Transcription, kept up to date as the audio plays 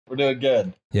We're doing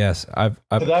good. Yes,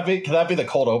 Could that be the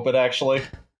cold open? Actually,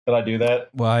 can I do that?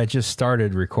 Well, I just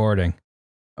started recording.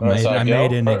 I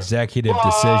made an executive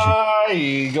decision.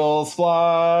 Eagles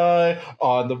fly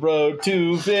on the road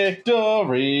to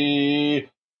victory.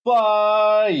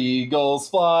 Fly, Eagles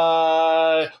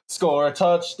fly. Score a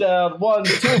touchdown. 1,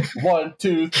 2, 1,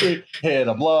 2, 3. Hit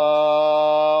 'em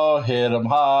low, hit 'em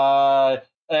high.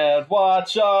 And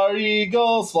watch our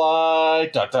Eagles fly.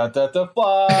 Da, da, da, da,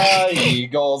 fly,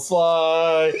 Eagles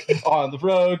fly. On the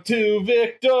road to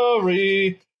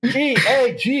victory.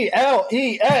 Eagles,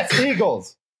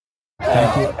 Eagles.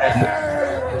 Thank you.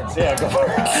 Yeah, go for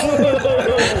it.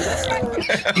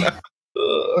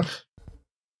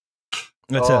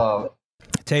 That's a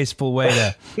tasteful way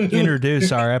to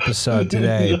introduce our episode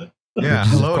today. Yeah,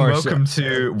 hello and welcome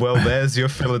to, well, there's your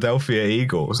Philadelphia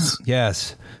Eagles.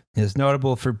 Yes, is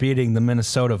notable for beating the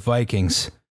Minnesota Vikings.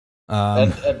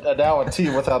 And now a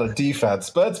team without a defense,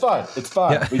 but it's fine. It's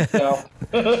fine. Yeah.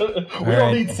 We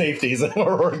don't need safeties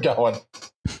where we're going.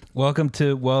 Welcome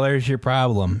to, well, there's your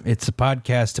problem. It's a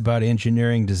podcast about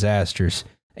engineering disasters,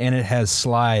 and it has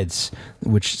slides,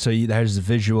 which there's the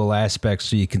visual aspect,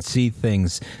 so you can see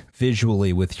things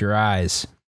visually with your eyes.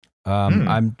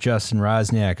 I'm Justin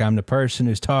Rosniak. I'm the person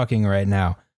who's talking right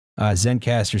now.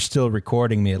 Zencaster's still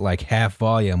recording me at like half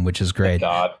volume, which is great.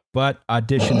 But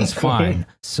Audition is fine.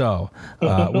 So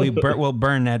we'll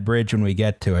burn that bridge when we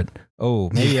get to it.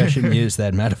 Oh, maybe I shouldn't use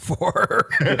that metaphor.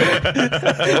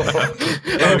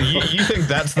 Oh, you think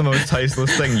that's the most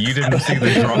tasteless thing? You didn't see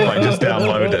the drop I just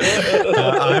downloaded.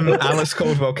 I'm Alex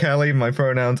Caldwell-Kelly. My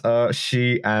pronouns are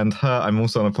she and her. I'm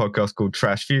also on a podcast called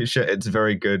Trash Future. It's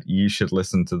very good. You should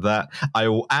listen to that. I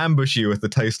will ambush you with the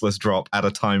tasteless drop at a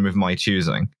time of my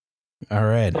choosing. All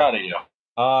right. Proud of you.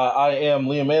 I am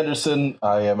Liam Anderson.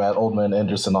 I am at Oldman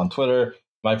Anderson on Twitter.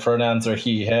 My pronouns are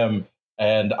he, him,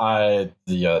 and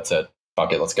that's it.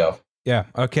 Fuck it, let's go. Yeah,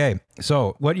 okay.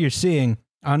 So what you're seeing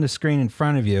on the screen in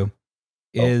front of you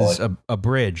is a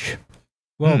bridge.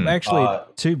 Well, actually,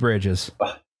 two bridges.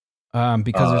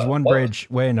 Because there's one bridge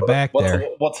way in the back there.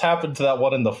 What's happened to that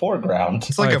one in the foreground?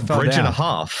 It's like a bridge and a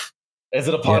half. Is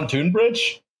it a pontoon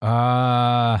bridge?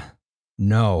 No.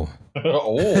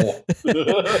 Oh.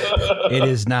 It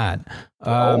is not.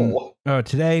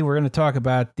 Today we're going to talk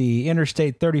about the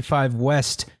Interstate 35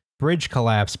 West bridge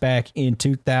collapse back in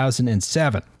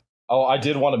 2007. Oh, I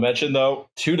did want to mention though,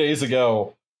 2 days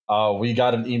ago, we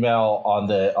got an email on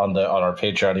our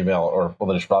Patreon email or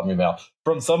Religious Problem email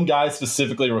from some guy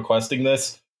specifically requesting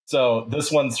this. So this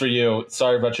one's for you.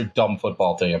 Sorry about your dumb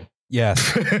football team. Yes.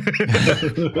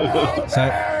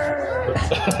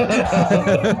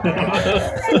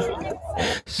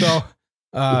 So,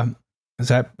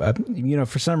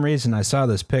 for some reason I saw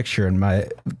this picture and my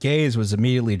gaze was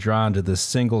immediately drawn to this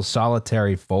single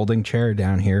solitary folding chair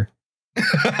down here.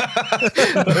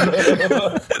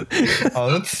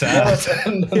 Oh, that's sad.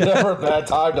 Never a bad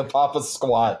time to pop a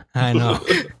squat. I know.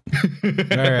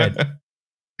 All right.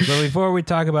 But before we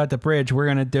talk about the bridge, we're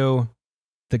going to do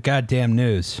the goddamn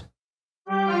news.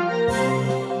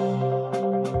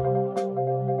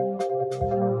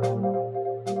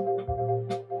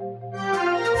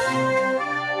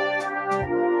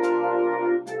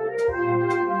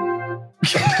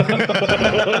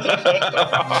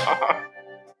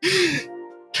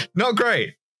 Not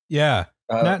great. Yeah,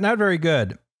 not very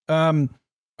good.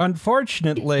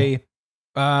 Unfortunately,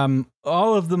 all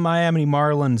of the Miami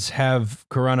Marlins have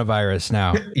coronavirus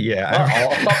now.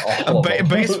 Yeah.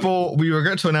 Baseball, we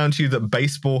regret to announce to you that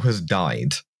baseball has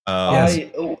died.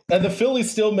 And the Phillies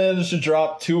still managed to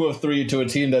drop 2 of 3 to a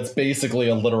team that's basically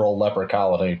a literal leper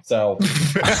colony. So,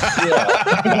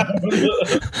 yeah.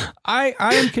 I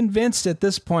am convinced at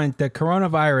this point that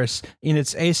coronavirus, in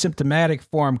its asymptomatic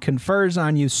form, confers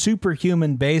on you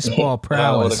superhuman baseball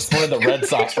prowess. Explain the Red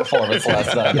Sox performance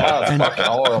last night. Yeah, that was fucking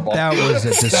horrible. That was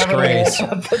a disgrace.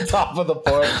 At the top of the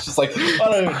board, it's just like, I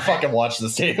don't even fucking watch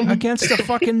this team. Against the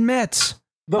fucking Mets.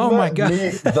 My God.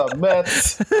 Meet the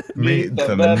Mets. Meet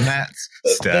the Mets.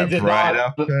 Step right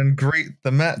up and greet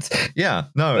the Mets. Yeah,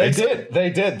 no. They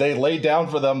did. They laid down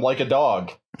for them like a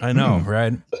dog. I know,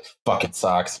 right? Fucking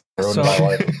Sox. Ruined my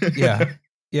life.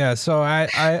 Yeah. So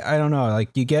I don't know.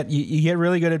 Like you get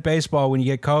really good at baseball when you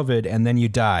get COVID and then you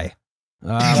die.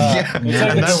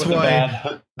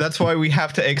 That's why we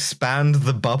have to expand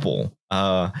the bubble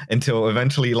until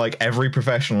eventually, like, every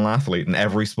professional athlete in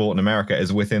every sport in America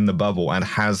is within the bubble and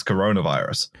has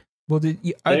coronavirus. Well,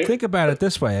 I think about it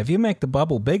this way: if you make the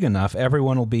bubble big enough,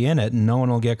 everyone will be in it, and no one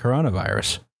will get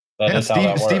coronavirus.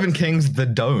 Stephen King's The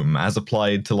Dome, as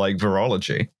applied to like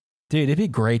virology. Dude, it'd be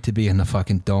great to be in the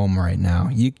fucking dome right now.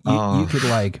 You could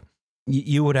like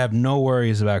you would have no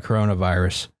worries about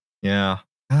coronavirus. Yeah.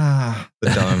 The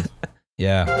dome.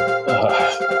 Yeah.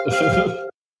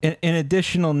 In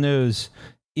additional news,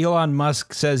 Elon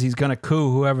Musk says he's going to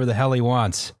coup whoever the hell he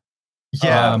wants.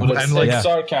 Yeah, but it's and like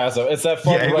sarcasm. It's that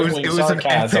fucking right-wing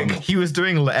sarcasm. He was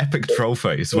doing an epic troll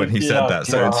face when he said that,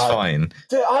 so it's fine.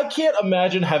 Dude, I can't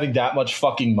imagine having that much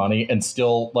fucking money and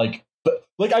still like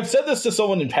I've said this to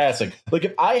someone in passing. Like,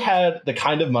 if I had the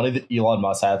kind of money that Elon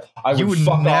Musk had, you would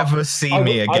never see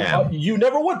me again. You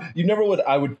never would. You never would.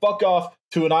 I would fuck off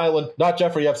to an island, not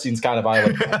Jeffrey Epstein's kind of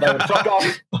island. I would fuck off.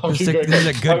 This is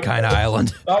a good kind of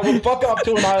island. I would fuck off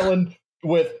to an island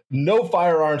with no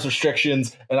firearms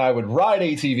restrictions, and I would ride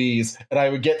ATVs, and I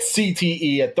would get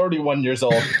CTE at 31 years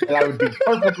old, and I would be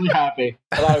perfectly happy,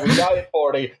 and I would die at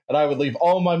 40, and I would leave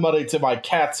all my money to my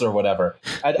cats or whatever.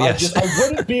 And yes. I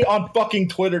wouldn't be on fucking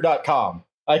Twitter.com.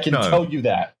 I can tell you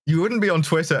that. You wouldn't be on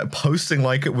Twitter posting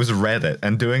like it was Reddit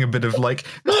and doing a bit of like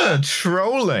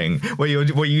trolling where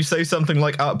you say something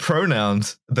like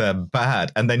pronouns, they're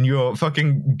bad, and then your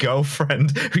fucking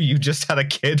girlfriend who you just had a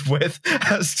kid with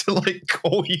has to like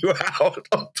call you out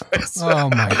on Twitter. Oh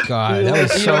my god, that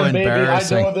was so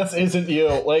embarrassing. I know this isn't you.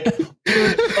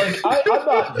 I'm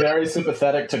not very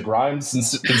sympathetic to Grimes,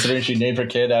 considering she named her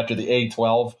kid after the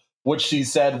A-12, which she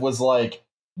said was like,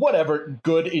 whatever,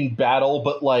 good in battle,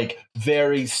 but like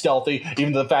very stealthy,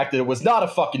 even the fact that it was not a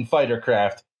fucking fighter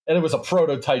craft and it was a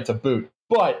prototype to boot.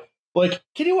 But like,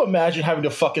 can you imagine having to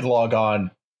fucking log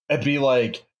on and be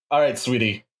like, all right,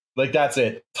 sweetie, like that's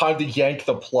it, time to yank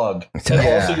the plug. And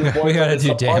also your boyfriend, we gotta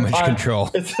do damage control.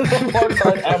 It's a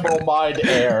part-time Emerald Mind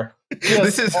Air.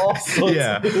 This is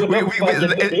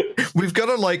we've got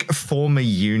to like form a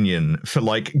union for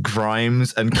like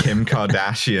Grimes and Kim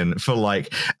Kardashian for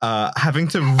like having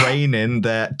to rein in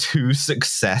their two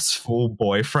successful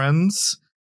boyfriends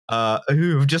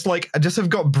who have just have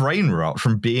got brain rot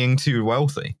from being too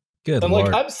wealthy. Good and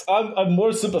Lord. Like I'm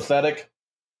more sympathetic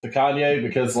to Kanye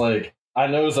because like I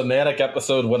know it's a manic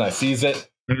episode when I sees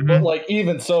it, but like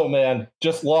even so, man,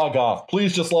 just log off.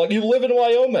 Please just log. You live in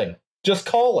Wyoming. Just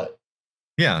call it.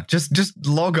 Yeah, just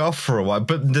log off for a while.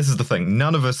 But this is the thing.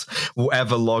 None of us will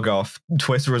ever log off.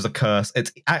 Twitter is a curse.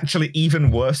 It's actually even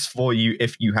worse for you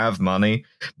if you have money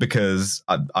because,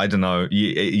 I don't know,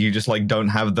 you just like don't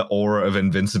have the aura of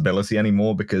invincibility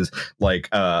anymore because like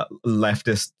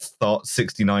leftist thought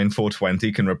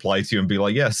 69420 can reply to you and be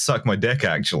like, yeah, suck my dick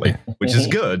actually, which is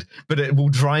good, but it will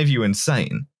drive you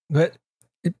insane. But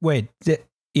wait,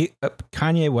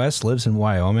 Kanye West lives in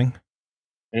Wyoming?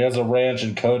 He has a ranch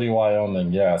in Cody,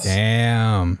 Wyoming, yes.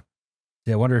 Damn.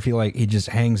 Yeah, I wonder if he just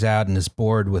hangs out and is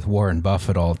bored with Warren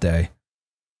Buffett all day.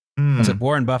 Was it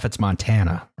Warren Buffett's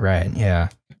Montana? Right, yeah.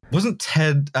 Wasn't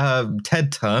Ted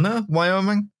Turner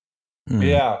Wyoming?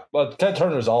 Yeah, but Ted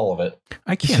Turner's all of it.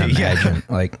 I can't imagine,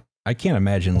 I can't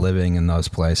imagine living in those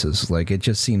places. Like, it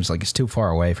just seems like it's too far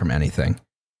away from anything.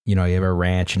 You know, you have a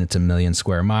ranch and it's 1 million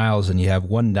square miles and you have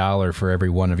 $1 for every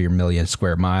one of your 1 million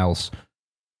square miles.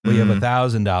 Well, you have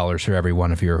 $1,000 for every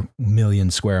one of your 1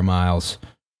 million square miles.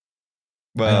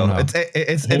 Well,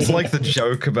 it's like the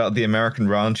joke about the American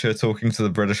rancher talking to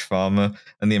the British farmer,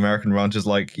 and the American rancher's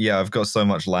like, yeah, I've got so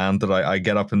much land that I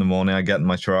get up in the morning, I get in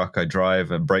my truck, I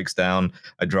drive, it breaks down,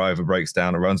 I drive, it breaks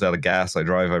down, it runs out of gas, I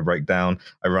drive, I break down,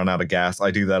 I run out of gas, I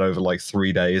do that over like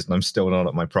 3 days, and I'm still not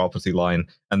at my property line.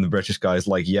 And the British guy's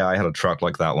like, yeah, I had a truck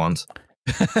like that once.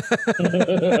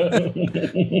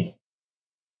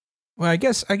 Well, I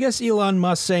guess Elon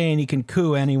Musk saying he can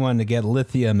coup anyone to get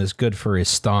lithium is good for his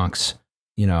stonks,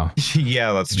 you know.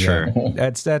 Yeah, that's true.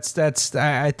 That's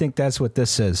I think that's what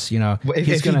this is, you know.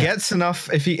 If he gets enough,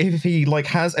 if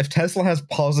Tesla has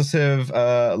positive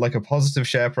like a positive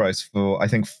share price for I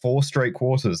think 4 straight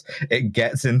quarters, it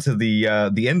gets into the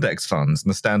index funds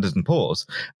and the Standard and Poor's,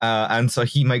 and so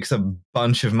he makes a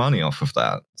bunch of money off of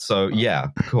that. So yeah,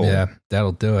 cool. Yeah,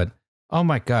 that'll do it. Oh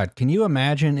my God. Can you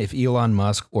imagine if Elon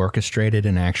Musk orchestrated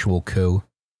an actual coup?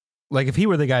 Like if he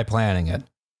were the guy planning it,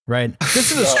 right?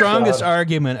 This is the strongest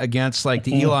argument against like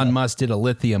the Elon Musk did a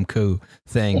lithium coup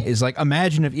thing is like,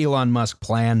 imagine if Elon Musk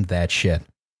planned that shit.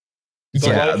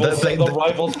 The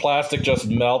rifle's plastic just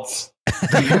melts.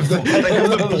 They have the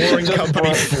Boring Company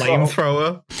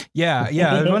flamethrower. Yeah,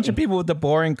 a bunch of people with the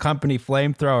Boring Company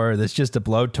flamethrower that's just a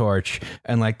blowtorch,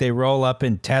 and like they roll up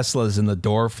in Teslas and the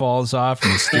door falls off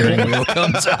and the steering wheel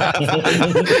comes off.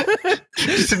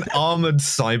 Just an armored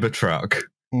Cybertruck.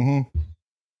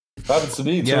 Happens to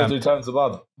me 2 or 3 times a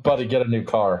month. Buddy, get a new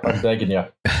car. I'm begging you.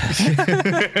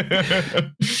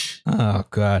 Oh,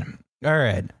 God. All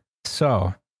right.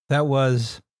 So that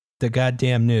was the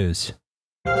goddamn news.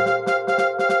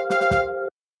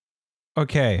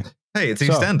 Okay. Hey, it's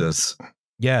EastEnders.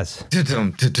 Yes.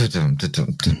 Dum, dum, dum,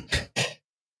 dum, dum.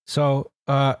 So,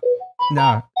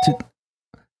 now,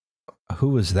 who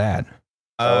was that?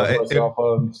 Did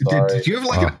you have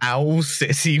like an Owl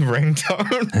City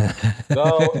ringtone?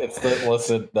 No, it's the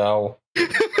listen. No.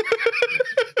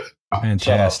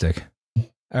 Fantastic.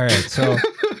 All right, so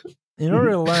in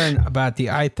order to learn about the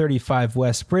I-35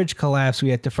 West bridge collapse, we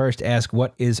have to first ask,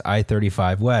 what is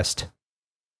I-35 West?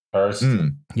 First,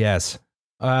 Yes.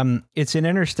 It's an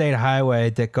interstate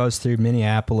highway that goes through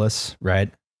Minneapolis,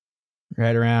 right?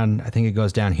 Right around, I think it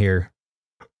goes down here.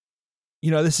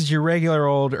 You know, this is your regular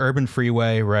old urban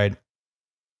freeway, right?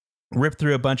 Ripped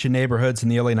through a bunch of neighborhoods in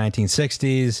the early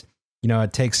 1960s. You know,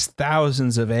 it takes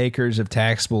thousands of acres of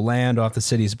taxable land off the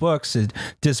city's books. It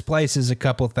displaces a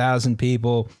couple thousand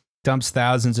people, dumps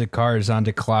thousands of cars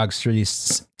onto clogged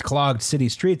city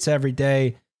streets every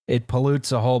day. It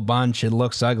pollutes a whole bunch. It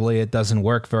looks ugly. It doesn't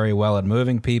work very well at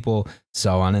moving people,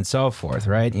 so on and so forth,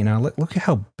 right? You know, look at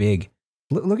how big,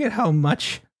 look at how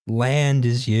much land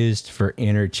is used for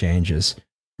interchanges,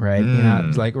 right? You know,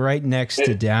 it's like right next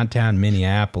to downtown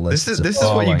Minneapolis. This is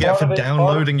what you get for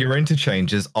downloading your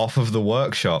interchanges off of the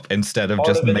workshop instead of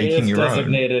just making your own.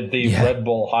 Designated the Red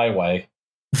Bull Highway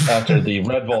after the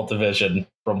Red Bull division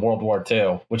from World War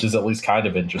II, which is at least kind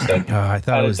of interesting. Oh, I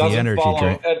thought it was the energy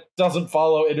drink. It doesn't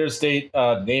follow interstate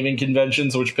naming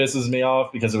conventions, which pisses me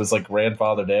off because it was like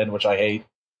grandfathered in, which I hate.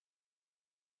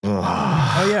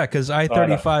 Oh, yeah, because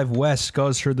I-35 West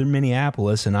goes through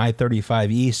Minneapolis and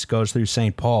I-35 East goes through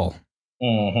St. Paul.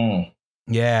 Mm-hmm.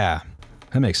 Yeah,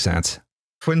 that makes sense.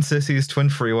 Twin cities, twin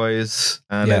freeways,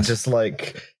 and it's just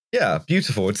like, yeah,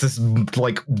 beautiful. It's this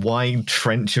like wide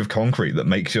trench of concrete that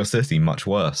makes your city much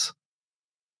worse.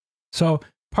 So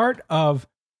part of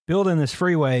building this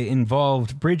freeway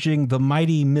involved bridging the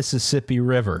mighty Mississippi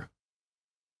River.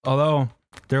 Although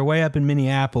they're way up in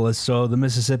Minneapolis, so the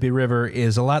Mississippi River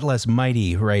is a lot less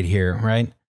mighty right here,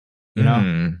 right? You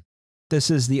know, this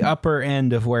is the upper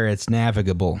end of where it's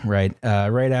navigable, right?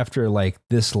 Right after like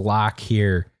this lock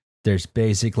here, there's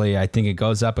basically, I think it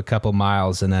goes up a couple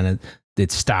miles and then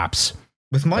it stops.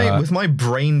 With my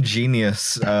brain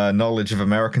genius knowledge of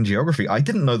American geography, I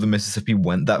didn't know the Mississippi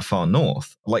went that far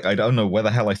north. Like, I don't know where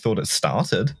the hell I thought it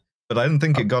started, but I didn't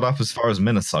think it got up as far as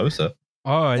Minnesota.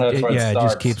 Oh, it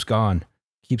just keeps going.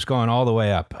 Keeps going all the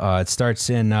way up. It starts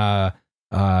in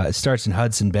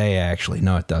Hudson Bay, actually.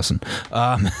 No, it doesn't.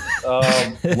 Like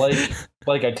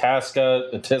Itasca,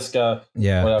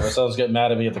 whatever. Someone's getting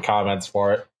mad at me at the comments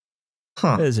for it.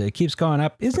 Huh. What is it? It keeps going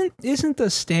up. Isn't the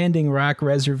Standing Rock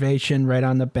Reservation right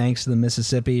on the banks of the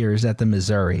Mississippi, or is that the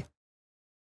Missouri?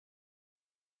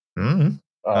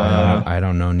 I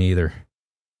don't know neither.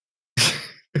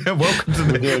 Welcome to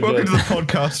the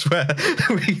podcast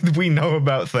where we know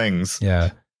about things.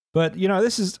 Yeah. But, you know,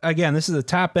 this is the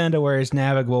top end of where it's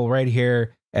navigable right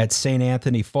here at St.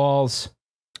 Anthony Falls.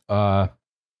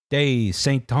 Hey,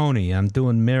 St. Tony, I'm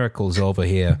doing miracles over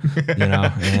here. You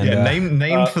know, and,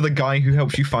 named for the guy who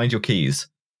helps you find your keys.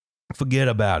 Forget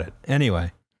about it.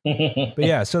 Anyway. But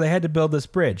yeah, so they had to build this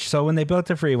bridge. So when they built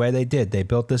the freeway, they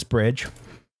built this bridge.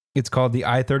 It's called the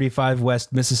I-35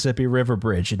 West Mississippi River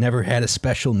Bridge. It never had a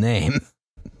special name.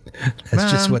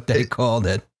 That's just what they called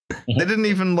it. They didn't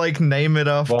even like name it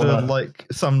after like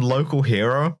some local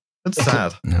hero. That's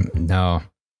sad. No,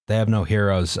 they have no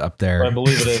heroes up there. I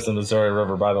believe it is in the Missouri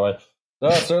River, by the way.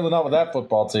 No, certainly not with that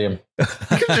football team. You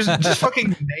could just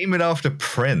fucking name it after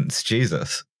Prince.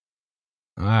 Jesus.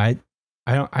 All right.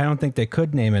 I don't think they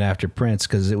could name it after Prince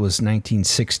because it was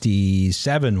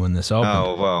 1967 when this opened.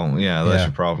 Oh well, yeah, that's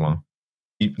your problem.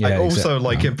 It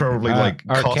probably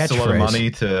costs a lot of money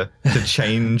to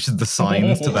change the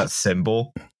signs to that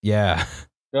symbol. Yeah.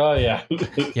 Oh yeah.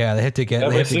 Yeah, they had to get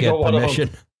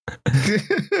permission.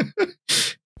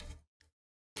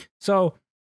 So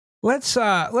let's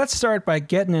start by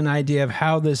getting an idea of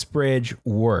how this bridge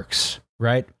works,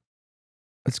 right?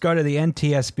 Let's go to the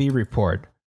NTSB report.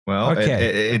 Well,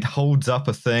 it holds up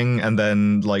a thing and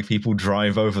then like people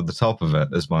drive over the top of it,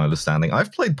 is my understanding.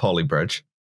 I've played Polybridge.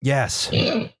 Yes.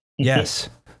 Yes.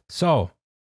 So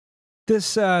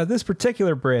this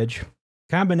particular bridge,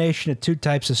 combination of two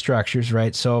types of structures,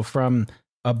 right? So from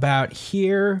about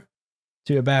here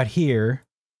to about here,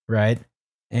 right?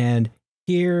 And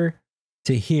here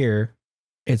to here,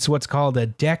 it's what's called a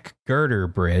deck girder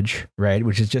bridge, right?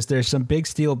 Which is just, there's some big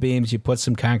steel beams, you put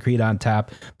some concrete on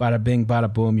top, bada bing,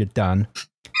 bada boom, you're done.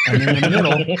 And in the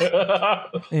middle,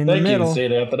 Thank you,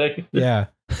 St. Anthony. Yeah.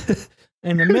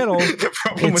 In the middle, the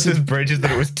problem with this bridge is that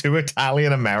it was too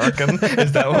Italian American.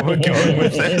 Is that what we're going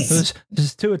with this?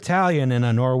 It's too Italian in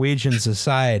a Norwegian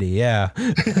society, yeah.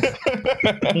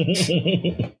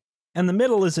 And the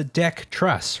middle is a deck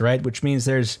truss, right? Which means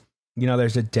there's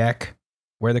a deck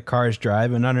where the cars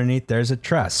drive, and underneath there's a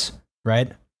truss,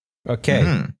 right?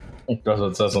 Okay. That's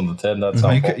what it says on the tin. That's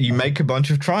helpful. You make a bunch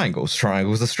of triangles.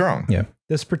 Triangles are strong. Yeah.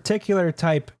 This particular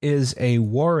type is a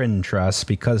Warren truss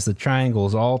because the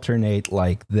triangles alternate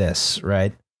like this,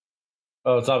 right?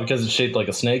 Oh, it's not because it's shaped like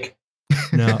a snake?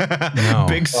 No. No.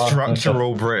 Big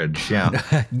structural bridge.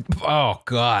 Yeah. Oh,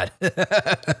 God.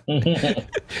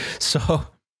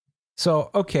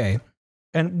 So, okay.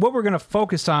 And what we're going to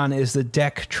focus on is the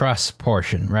deck truss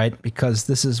portion, right? Because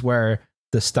this is where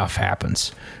the stuff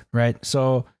happens, right?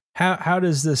 So how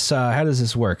does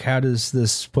this work? How does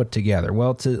this put together?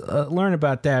 Well, to learn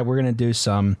about that, we're going to do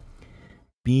some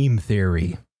beam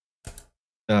theory.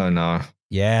 Oh, no.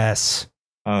 Yes.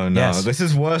 Oh, no. Yes. This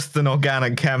is worse than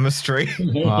organic chemistry.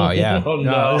 Oh, yeah. Oh,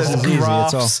 no. This is There's easy.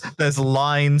 graphs, there's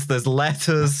lines, there's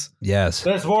letters. Yes.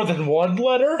 There's more than one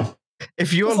letter?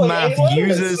 If your It's like math 8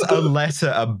 letters. uses a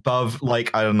letter above, like,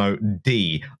 I don't know,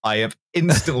 D, I have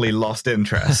instantly lost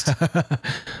interest.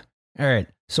 All right.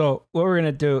 So what we're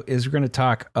going to do is we're going to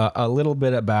talk a little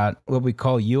bit about what we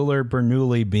call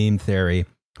Euler-Bernoulli beam theory,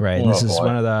 right? Oh, This is boy.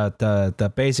 one of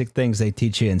the basic things they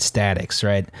teach you in statics,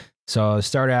 right? So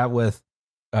start out with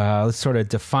let's sort of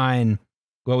define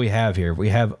what we have here. We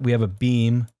have a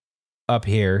beam up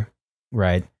here,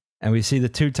 right? And we see the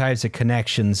two types of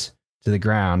connections to the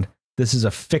ground. This is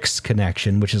a fixed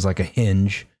connection, which is like a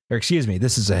hinge. Or excuse me,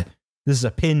 this is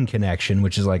a pin connection,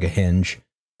 which is like a hinge.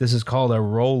 This is called a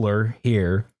roller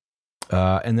here.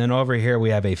 And then over here, we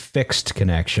have a fixed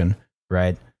connection,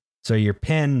 right? So your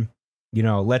pin,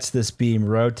 lets this beam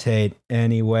rotate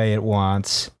any way it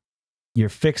wants. Your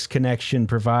fixed connection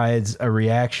provides a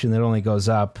reaction that only goes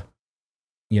up.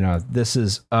 This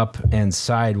is up and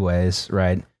sideways,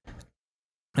 right?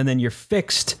 And then your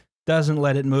fixed doesn't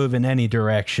let it move in any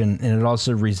direction, and it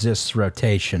also resists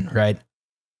rotation, right?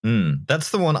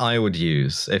 That's the one I would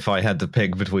use if I had to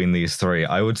pick between these three.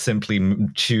 I would simply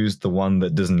choose the one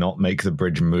that does not make the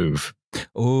bridge move.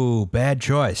 Ooh, bad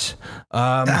choice.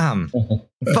 Damn.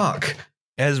 Fuck.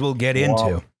 As we'll get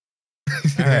into.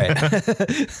 All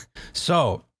right.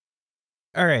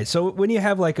 So when you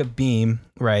have like a beam,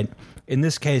 right? In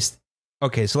this case,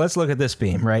 okay, so let's look at this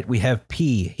beam, right? We have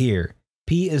P here.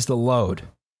 P is the load,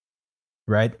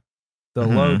 right? The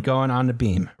load going on the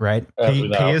beam, right? P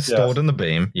is stored in the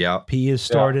beam. Yeah. P is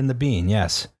stored in the beam,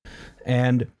 yes.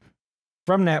 And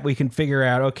from that, we can figure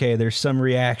out, okay, there's some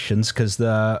reactions because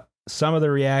the sum of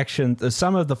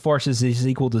the forces is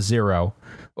equal to 0,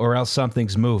 or else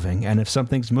something's moving. And if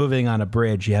something's moving on a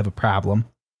bridge, you have a problem.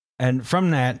 And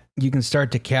from that, you can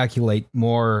start to calculate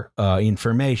more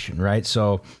information, right?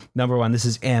 So number one, this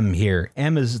is M here.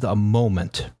 M is a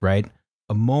moment, right?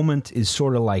 A moment is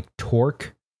sort of like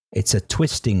torque. It's a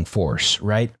twisting force,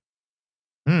 right?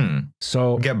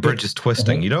 So get bridges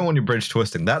twisting. You don't want your bridge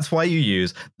twisting. That's why you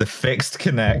use the fixed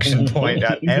connection point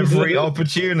at every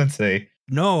opportunity.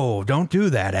 No, don't do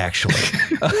that, actually.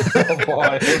 Oh,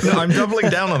 boy. No, I'm doubling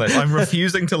down on this. I'm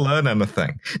refusing to learn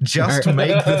anything. Just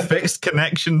make the fixed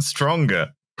connection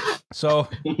stronger. So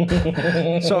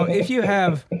if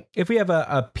we have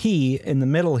a P in the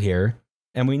middle here,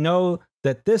 and we know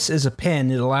that this is a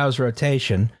pin, it allows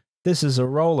rotation. This is a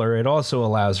roller, it also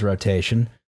allows rotation.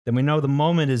 Then we know the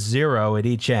moment is 0 at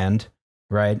each end,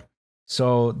 right?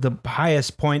 So the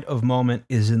highest point of moment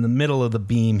is in the middle of the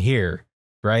beam here,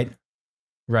 right?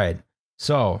 Right.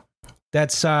 So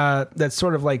that's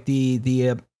sort of like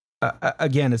the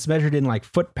again, it's measured in like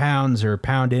foot-pounds or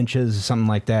pound-inches, something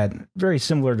like that. Very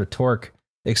similar to torque,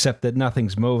 except that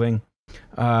nothing's moving.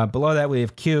 Below that, we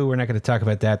have Q. We're not going to talk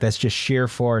about that. That's just shear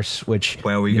force, which...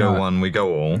 Where we go one, we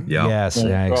go all. Yeah. Yes,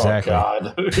 yeah, exactly.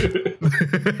 Oh,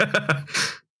 God.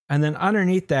 And then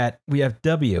underneath that, we have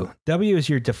W. W is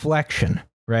your deflection,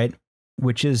 right?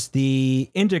 Which is the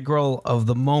integral of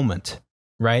the moment,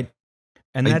 right?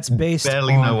 And that's based on... I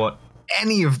barely know what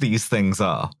any of these things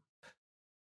are.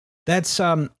 That's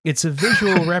it's a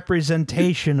visual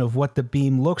representation of what the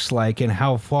beam looks like and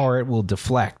how far it will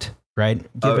deflect, right?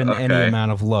 Given any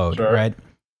amount of load, right?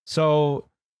 So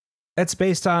that's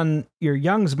based on your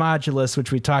Young's modulus,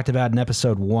 which we talked about in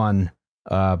episode 1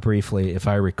 briefly, if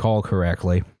I recall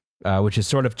correctly, which is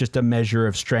sort of just a measure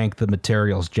of strength of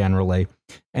materials generally,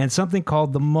 and something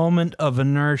called the moment of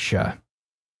inertia,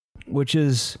 which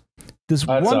is this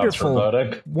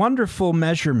wonderful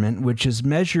measurement, which is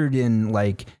measured in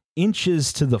like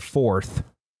inches to the 4th.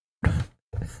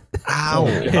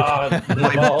 Ow! God,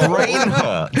 my brain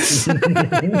hurts.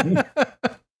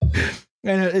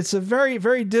 And it's a very,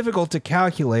 very difficult to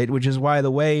calculate, which is why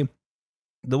the way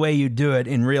the way you do it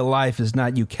in real life is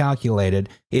not you calculate it,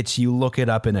 it's you look it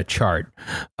up in a chart.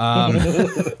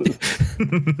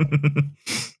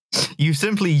 You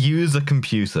simply use a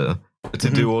computer to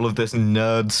do all of this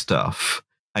nerd stuff,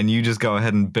 and you just go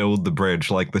ahead and build the bridge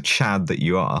like the Chad that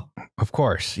you are. Of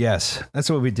course, yes. That's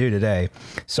what we do today.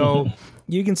 So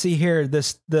you can see here,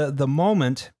 the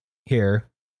moment here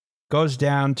goes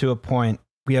down to a point.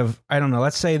 We have, I don't know,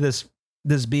 let's say this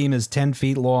beam is 10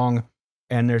 feet long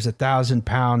and there's 1,000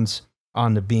 pounds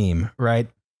on the beam, right?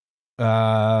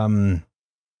 I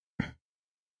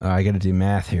got to do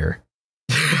math here.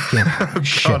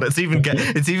 God, it's even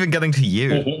getting to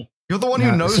you. You're the one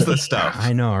who knows this stuff.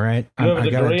 I know, right? You have a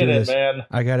degree in it, man.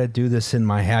 I got to do this in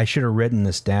my head. I should have written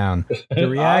this down. The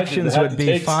reactions would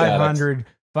be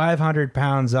 500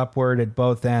 pounds upward at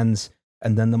both ends,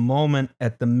 and then the moment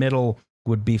at the middle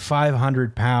would be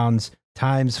 500 pounds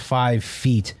times 5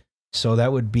 feet. So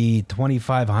that would be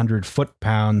 2,500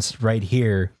 foot-pounds right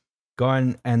here,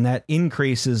 going, and that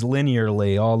increases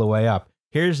linearly all the way up.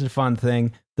 Here's the fun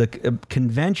thing. The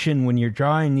convention when you're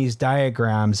drawing these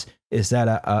diagrams is that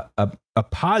a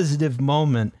positive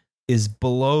moment is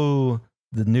below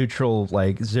the neutral,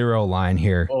 like, zero line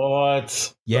here.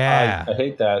 What? Yeah. I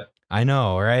hate that. I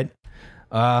know, right?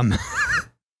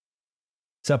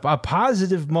 So a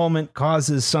positive moment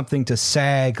causes something to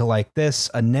sag like this.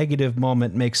 A negative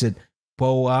moment makes it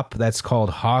bow up. That's called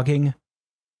hogging.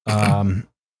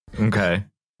 Okay.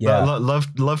 Yeah.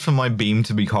 Love for my beam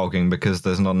to be hogging because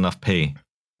there's not enough P.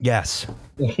 Yes.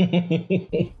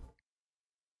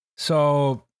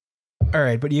 So, all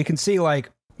right, but you can see, like,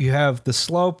 you have the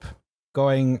slope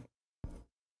going,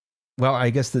 well, I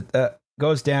guess that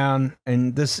goes down,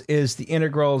 and this is the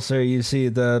integral, so you see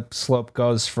the slope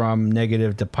goes from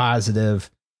negative to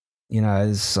positive. You know,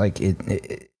 it's like,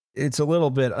 it's a little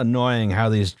bit annoying how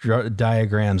these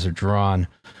diagrams are drawn.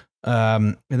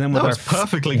 And then with it's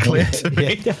perfectly clear to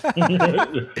me.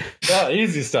 Yeah,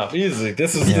 easy stuff. Easy.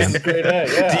 This is great.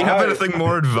 Yeah, do you have anything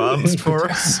more advanced for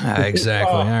us?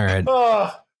 Exactly. All right.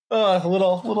 A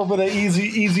little bit of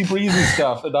easy breezy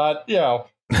stuff, and not, you know.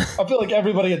 I feel like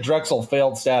everybody at Drexel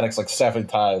failed statics like 7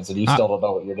 times, and you still don't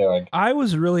know what you're doing. I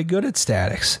was really good at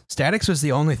statics. Statics was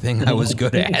the only thing I was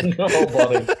good at. Oh,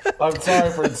 buddy. I'm sorry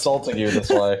for insulting you this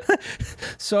way.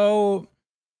 So,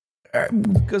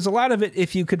 because a lot of it,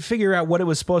 if you could figure out what it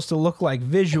was supposed to look like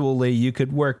visually, you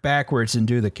could work backwards and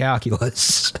do the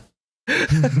calculus.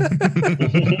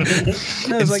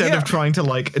 Instead of trying to,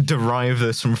 like, derive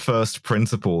this from first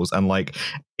principles and, like,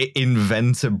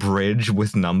 invent a bridge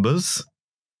with numbers.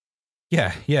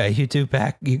 Yeah, you do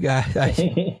back. You got.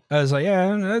 I was like,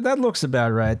 yeah, that looks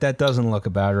about right. That doesn't look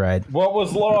about right. What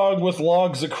was wrong with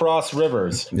logs across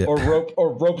rivers, or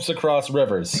ropes across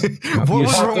rivers? What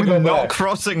was wrong with not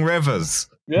crossing rivers?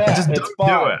 Yeah, just it's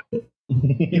don't do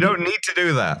it. You don't need to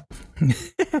do that.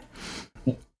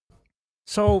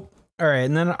 So, all right,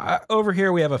 and then over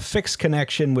here we have a fixed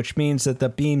connection, which means that the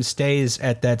beam stays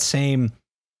at that same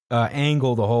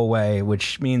angle the whole way,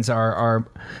 which means our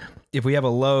if we have a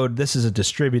load, this is a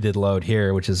distributed load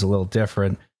here, which is a little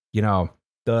different. You know,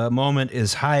 the moment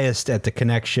is highest at the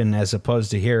connection as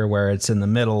opposed to here where it's in the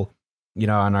middle, you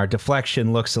know, and our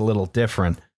deflection looks a little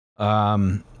different.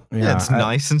 It's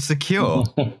nice and secure.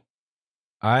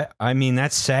 I mean,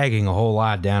 that's sagging a whole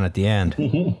lot down at the end.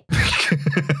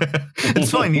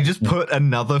 It's fine. You just put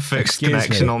another fixed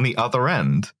connection on the other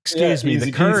end. Excuse me.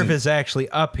 The curve is actually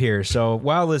up here. So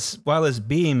while this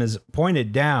beam is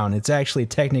pointed down, it's actually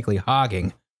technically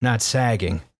hogging, not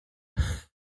sagging.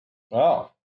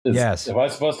 Oh. Yes. Am I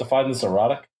supposed to find this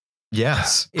erotic?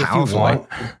 Yes. If you want.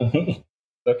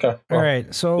 Okay. All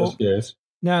right. So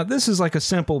now this is like a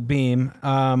simple beam,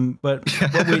 but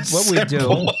what we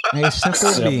do, a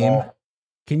simple beam.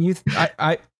 Can you?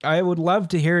 I would love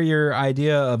to hear your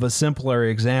idea of a simpler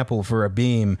example for a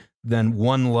beam than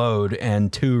one load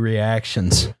and 2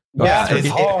 reactions. Yeah, it's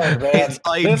hard, man.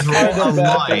 I draw a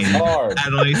line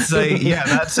and I say, yeah,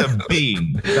 that's a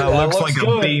beam. That looks like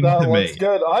a beam to me. That's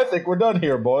good. I think we're done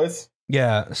here, boys.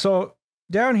 Yeah. So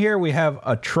down here we have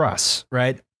a truss,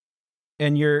 right?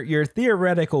 And your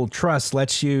theoretical truss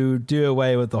lets you do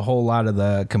away with a whole lot of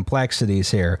the complexities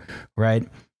here, right?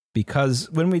 Because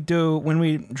when we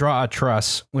draw a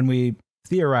truss, when we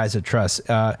theorize a truss,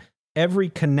 every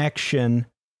connection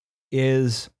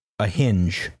is a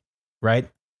hinge, right?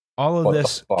 All of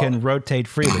this can rotate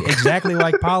freely, exactly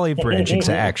like polybridge.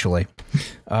 Actually,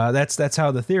 that's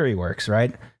how the theory works,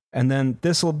 right? And then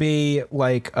this will be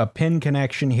like a pin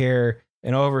connection here,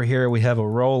 and over here we have a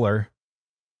roller.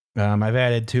 I've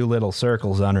added 2 little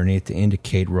circles underneath to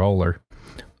indicate roller,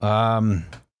 because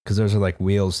those are like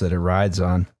wheels that it rides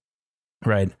on,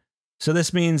 right? So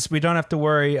this means we don't have to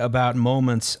worry about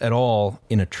moments at all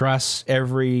in a truss.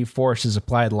 Every force is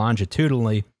applied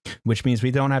longitudinally, which means we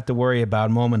don't have to worry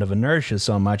about moment of inertia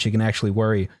so much. You can actually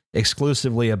worry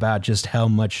exclusively about just how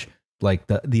much, like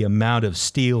the amount of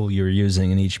steel you're using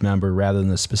in each member rather than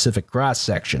the specific cross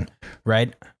section,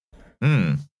 right?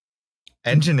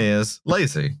 Engineers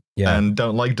lazy Yeah. and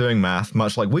don't like doing math,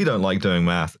 much like we don't like doing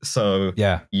math. So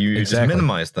Yeah, you exactly. just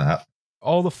minimize that.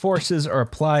 All the forces are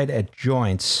applied at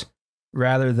joints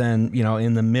rather than, you know,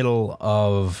 in the middle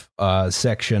of a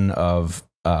section of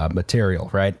material,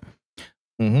 right?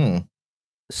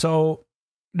 So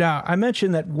now I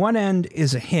mentioned that one end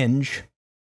is a hinge,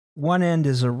 one end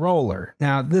is a roller.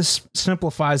 Now this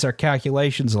simplifies our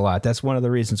calculations a lot. That's one of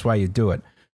the reasons why you do it,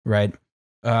 right?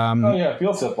 Oh yeah,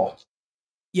 feel simple.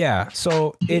 Yeah,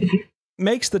 so it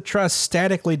makes the truss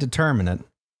statically determinate,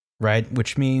 right?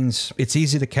 Which means it's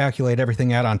easy to calculate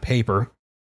everything out on paper.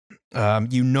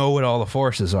 You know what all the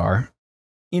forces are.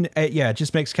 Yeah, it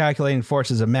just makes calculating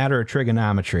forces a matter of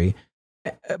trigonometry.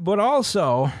 But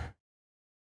also,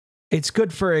 it's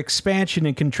good for expansion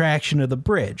and contraction of the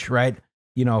bridge, right?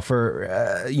 You know,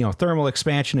 for thermal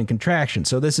expansion and contraction.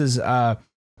 So this is a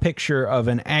picture of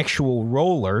an actual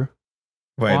roller.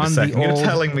 Wait a second. You're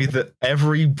telling me that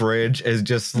every bridge is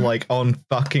just like on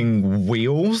fucking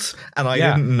wheels, and I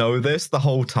didn't know this the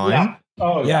whole time? Yeah.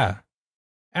 Oh yeah.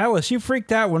 Alice, you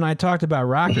freaked out when I talked about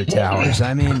rocker towers.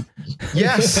 I mean,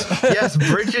 yes,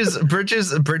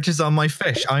 bridges are my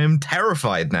fish. I am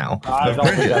terrified now. I don't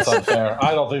think that's unfair.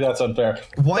 I don't think that's unfair.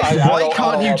 Why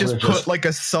can't you just put like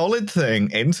a solid thing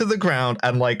into the ground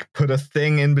and like put a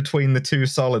thing in between the two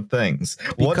solid things?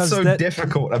 What's so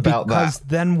difficult about that? Because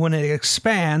then when it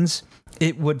expands,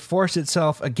 it would force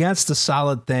itself against the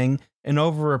solid thing, and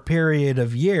over a period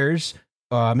of years,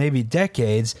 maybe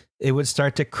decades, it would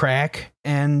start to crack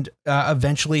and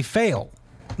eventually fail.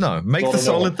 No, make the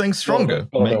solid thing stronger.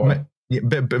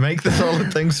 Make the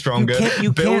solid thing stronger.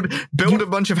 Build a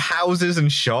bunch of houses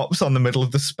and shops on the middle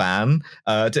of the span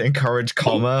to encourage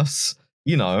commerce.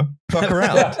 You know, fuck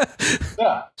around.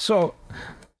 Yeah. So,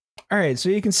 all right. So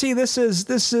you can see this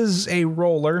is a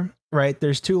roller, right?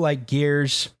 There's two like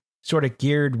gears, sort of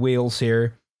geared wheels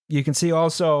here. You can see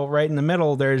also right in the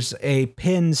middle, there's a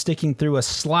pin sticking through a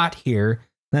slot here.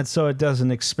 That's so it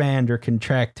doesn't expand or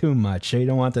contract too much. So you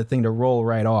don't want the thing to roll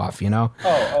right off, you know?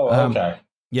 Okay.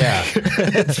 Yeah.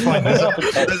 It's fine. There's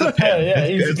a pin. Yeah,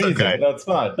 easy it's peasy. okay. That's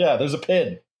fine. Yeah, there's a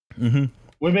pin. Mm-hmm.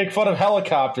 We make fun of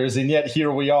helicopters, and yet here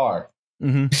we are.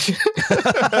 Mm-hmm.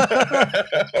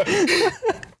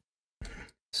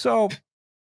 So,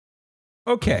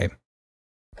 okay.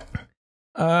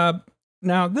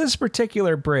 Now, this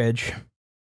particular bridge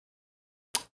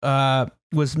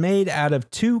was made out of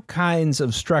two kinds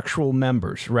of structural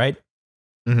members, right?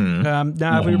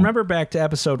 Now, if we remember back to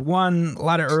episode 1, a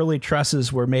lot of early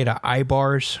trusses were made of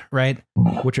I-bars, right?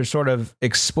 Which are sort of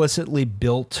explicitly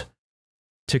built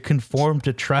to conform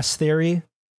to truss theory,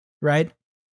 right?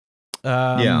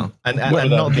 And not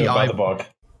the I-bar.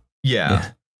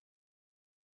 Yeah.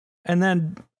 And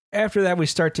then after that, we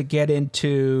start to get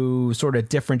into sort of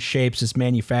different shapes as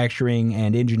manufacturing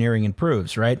and engineering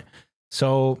improves, right?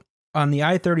 So on the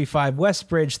I-35 West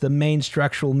Bridge, the main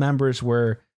structural members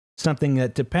were something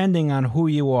that, depending on who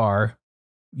you are,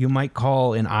 you might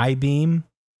call an I-beam,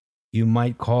 you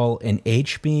might call an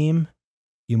H-beam,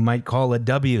 you might call a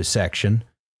W section,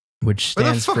 which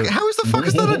stands for... How is the fuck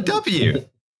is that a W?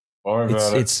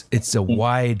 It's a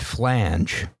wide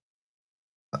flange.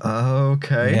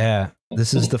 Okay. Yeah.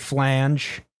 This is the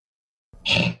flange.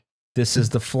 This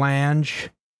is the flange.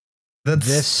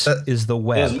 This is the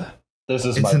web. This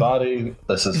is my body.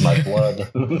 This is my blood.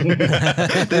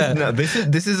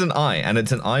 This is an eye, and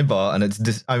it's an I bar, and it's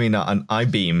an I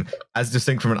beam, as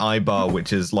distinct from an I bar,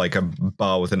 which is like a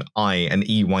bar with an I, an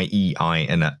EYE-I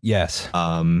in it. Yes.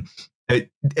 None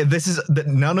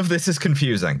of this is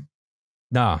confusing.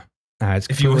 No.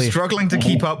 If you were struggling to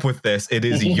keep up with this, it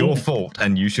is your fault,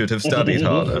 and you should have studied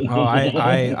harder. Oh,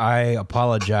 I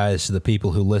apologize to the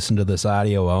people who listen to this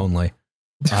audio only.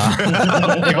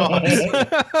 Oh, God.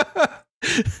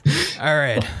 All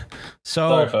right. So,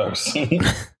 sorry, folks.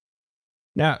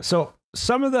 Now, so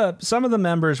some of the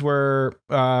members were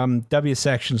W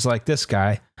sections like this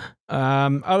guy.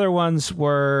 Other ones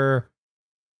were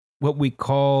what we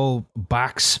call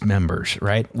box members,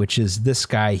 right? Which is this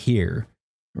guy here.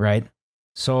 Right.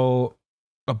 So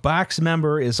a box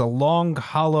member is a long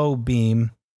hollow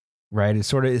beam, right?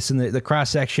 It's in the cross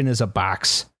section is a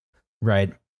box,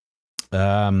 right?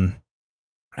 And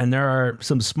there are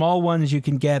some small ones you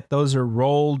can get. Those are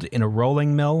rolled in a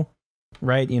rolling mill,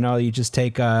 right? You know, you just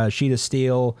take a sheet of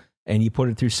steel, and you put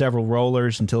it through several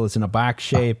rollers until it's in a box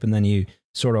shape, and then you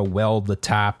sort of weld the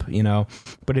top, you know.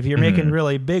 But if you're making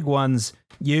really big ones,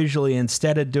 usually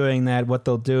instead of doing that, what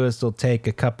they'll do is they'll take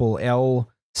a couple L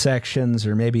sections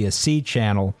or maybe a C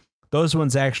channel. Those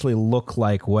ones actually look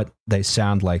like what they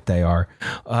sound like they are.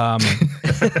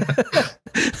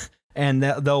 And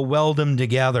they'll weld them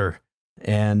together.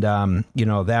 And, you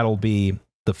know, that'll be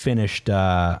the finished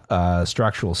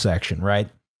structural section, right?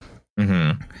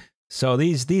 Mm-hmm. So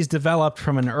these developed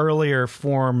from an earlier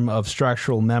form of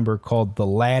structural member called the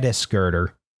lattice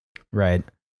girder, right?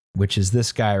 Which is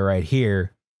this guy right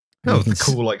here. Oh, the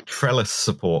cool like trellis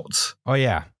supports. Oh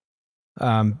yeah,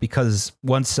 because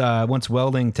once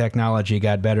welding technology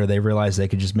got better, they realized they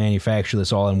could just manufacture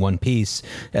this all in one piece,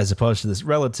 as opposed to this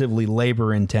relatively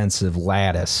labor-intensive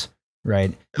lattice,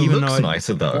 right? It looks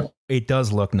nicer though. It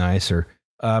does look nicer.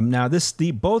 Now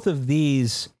both of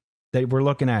these that we're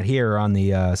looking at here on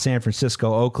the San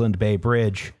Francisco Oakland Bay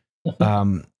Bridge,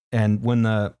 and when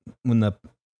the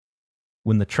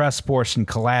truss portion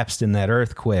collapsed in that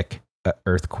earthquake. Yeah,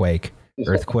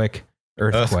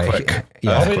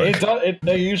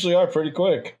 they usually are pretty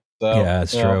quick. So, yeah,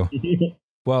 that's true.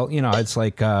 Well, you know, it's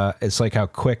like how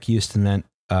quick used to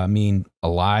mean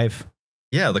alive.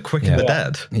 Yeah, the quick and the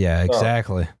dead. Yeah,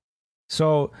 exactly.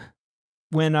 So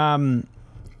when the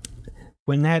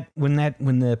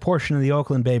portion of the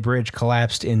Oakland Bay Bridge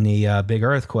collapsed in the big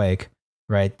earthquake,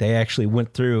 right? They actually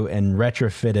went through and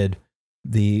retrofitted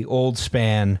the old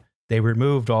span. They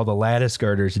removed all the lattice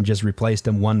girders and just replaced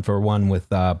them one for one with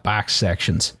box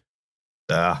sections.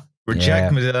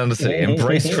 Reject modernity,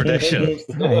 embrace tradition.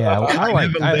 Yeah, how I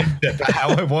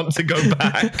want to go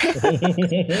back.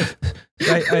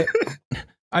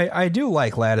 I do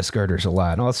like lattice girders a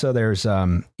lot. And also, there's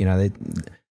you know,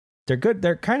 they're good.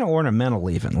 They're kind of ornamental,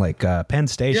 even like Penn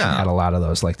Station had a lot of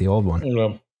those, like the old one.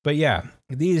 Yeah. But yeah,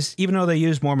 these, even though they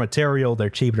use more material, they're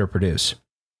cheaper to produce.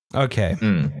 Okay,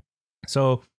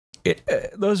 so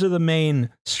those are the main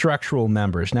structural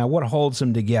members. Now, what holds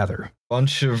them together?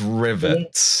 Bunch of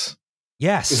rivets.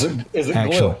 Yes. Is it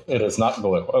glue? It is not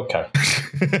glue. Okay.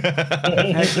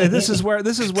 Actually, this is where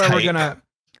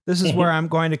I'm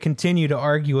going to continue to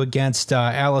argue against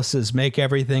Alice's make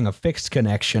everything a fixed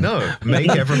connection. No, make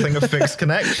everything a fixed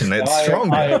connection. It's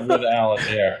stronger. I am with Alice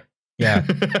here. Yeah.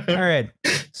 All right.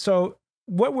 So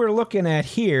what we're looking at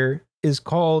here is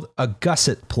called a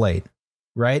gusset plate,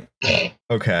 right?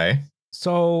 Okay.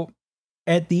 So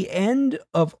at the end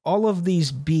of all of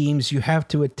these beams, you have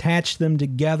to attach them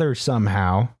together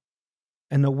somehow.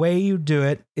 And the way you do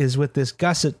it is with this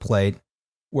gusset plate,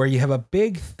 where you have a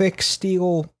big, thick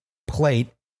steel plate,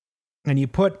 and you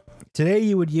put, today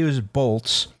you would use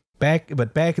bolts,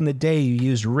 but back in the day you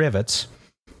used rivets.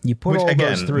 You put all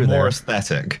those through there. More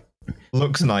aesthetic.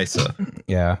 Looks nicer.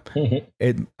 Yeah.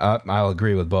 I'll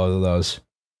agree with both of those.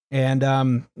 And,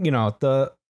 you know,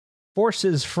 the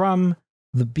forces from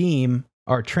the beam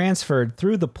are transferred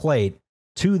through the plate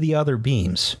to the other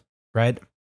beams, right?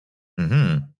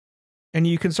 Mm-hmm. And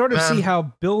you can sort of see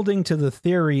how building to the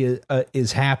theory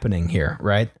is happening here,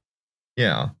 right?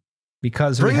 Yeah.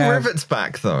 Because bring rivets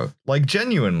back, though. Like,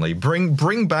 genuinely,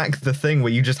 bring back the thing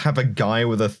where you just have a guy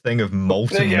with a thing of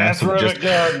molten metal just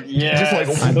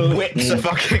like whips a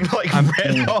fucking like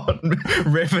red-hot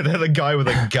rivet at a guy with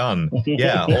a gun.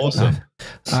 Yeah, awesome.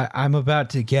 I'm about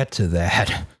to get to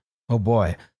that. Oh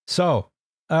boy. So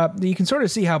you can sort of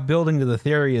see how building to the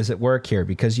theory is at work here,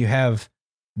 because you have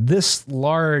this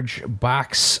large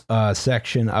box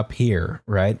section up here,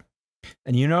 right?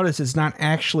 And you notice it's not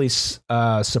actually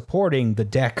supporting the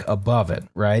deck above it,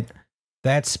 right?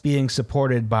 That's being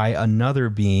supported by another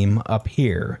beam up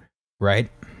here, right?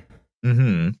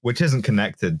 Mm-hmm. Which isn't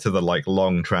connected to the like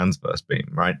long transverse beam,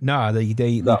 right? No,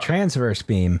 the transverse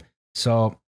beam.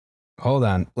 So hold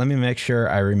on, let me make sure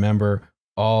I remember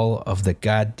all of the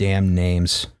goddamn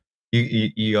names.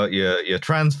 You got your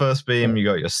transverse beam, you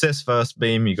got your cisverse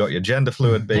beam, you got your gender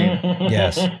fluid beam.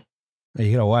 Yes.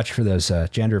 You gotta watch for those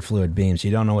gender fluid beams.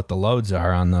 You don't know what the loads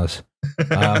are on those.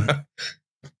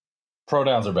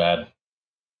 Pronouns are bad.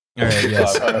 All right,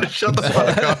 yes. Shut the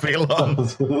fuck up, Elon.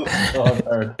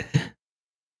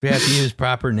 We have to use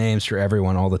proper names for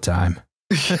everyone all the time.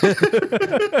 You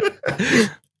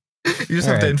just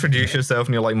have to introduce yourself,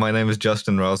 and you're like, my name is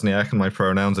Justin Rosniak, and my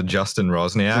pronouns are Justin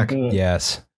Rosniak.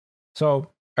 Yes. So,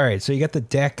 all right, so you got the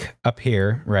deck up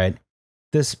here, right?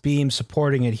 This beam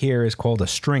supporting it here is called a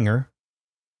stringer,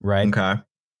 right? Okay.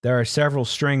 There are several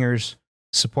stringers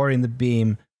supporting the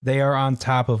beam. They are on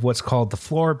top of what's called the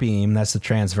floor beam. That's the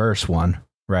transverse one,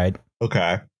 right?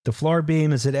 Okay. The floor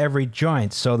beam is at every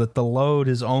joint so that the load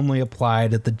is only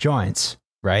applied at the joints,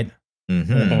 right?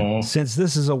 Mm-hmm. Since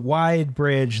this is a wide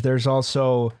bridge, there's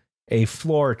also a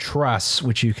floor truss,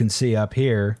 which you can see up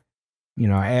here,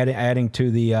 adding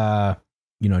to the,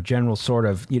 general sort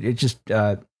of, it just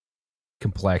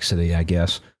complexity, I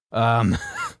guess.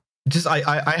 Just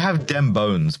I have dem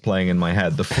bones playing in my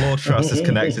head. The floor truss is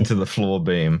connected to the floor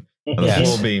beam, and the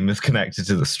floor beam is connected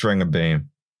to the stringer beam.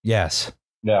 Yes.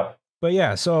 Yeah. But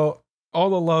yeah, so all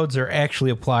the loads are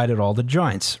actually applied at all the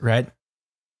joints, right?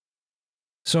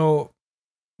 So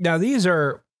now these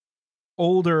are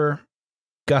older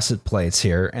gusset plates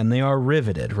here, and they are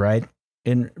riveted, right?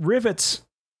 And rivets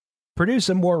produce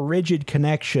a more rigid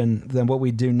connection than what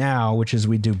we do now, which is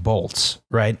we do bolts,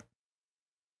 right?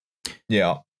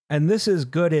 Yeah. And this is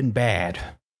good and bad.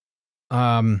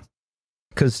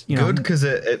 Because, good because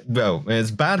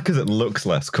it's bad because it looks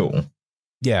less cool.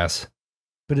 Yes.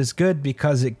 But it's good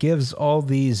because it gives all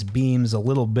these beams a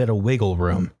little bit of wiggle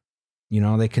room.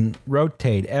 They can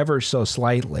rotate ever so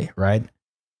slightly, right?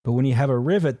 But when you have a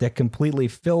rivet that completely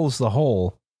fills the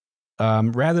hole,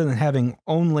 rather than having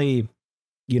only,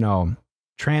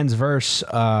 transverse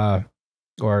or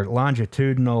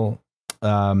longitudinal,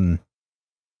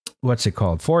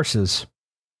 forces,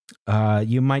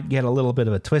 you might get a little bit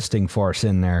of a twisting force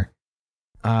in there.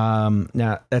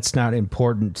 Now, that's not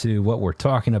important to what we're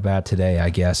talking about today, I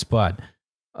guess, but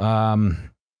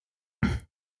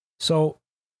so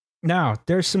now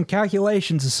there's some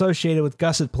calculations associated with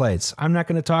gusset plates. I'm not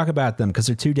going to talk about them because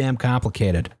they're too damn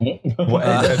complicated. They're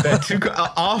too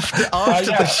after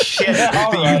the shit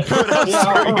that you put us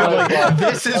through. You're like,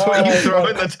 this is what you throw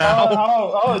in the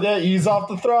towel. Yeah, ease off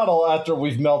the throttle after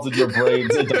we've melted your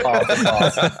brains into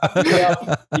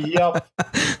pasta. Yep.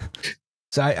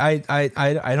 So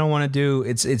I don't want to do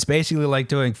it's basically like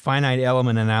doing finite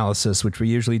element analysis, which we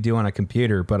usually do on a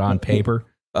computer, but on paper,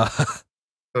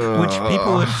 which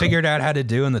people had figured out how to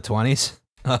do in the 1920s.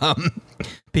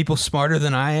 People smarter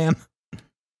than I am,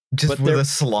 just with a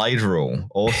slide rule.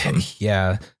 Awesome.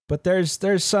 Yeah, but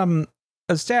there's some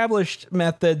established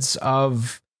methods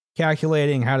of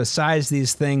calculating how to size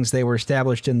these things. They were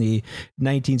established in the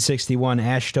 1961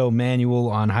 AASHTO manual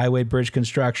on highway bridge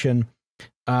construction.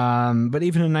 But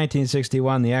even in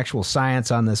 1961, the actual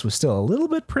science on this was still a little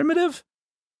bit primitive.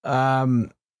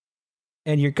 And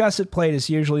your gusset plate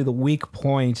is usually the weak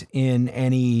point in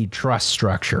any truss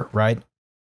structure, right?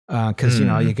 Because,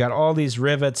 you got all these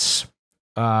rivets,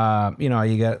 you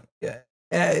got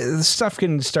stuff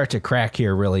can start to crack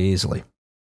here really easily.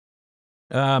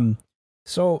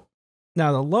 So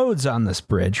now the loads on this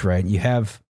bridge, right? You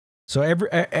have, so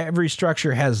every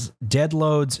structure has dead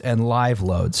loads and live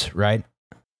loads, right?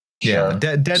 Yeah,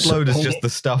 dead load is just the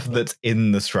stuff that's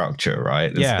in the structure,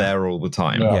 right? It's there all the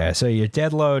time. Yeah, so your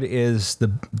dead load is the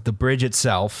bridge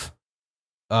itself,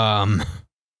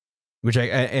 which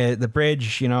the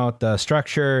bridge, the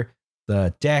structure,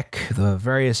 the deck, the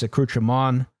various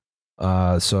accoutrements,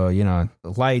 so the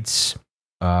lights,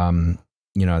 the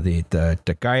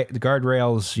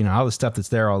guardrails, all the stuff that's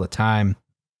there all the time,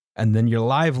 and then your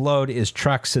live load is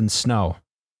trucks and snow,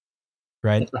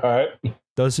 right? All right.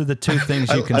 Those are the two things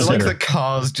you consider. I like that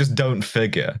cars just don't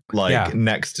figure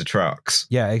next to trucks.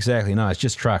 Yeah, exactly. No, it's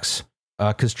just trucks.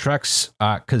 Because trucks,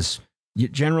 your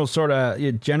general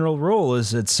rule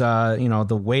is it's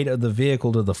the weight of the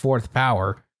vehicle to the fourth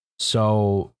power.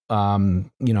 So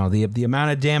the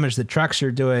amount of damage that trucks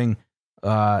are doing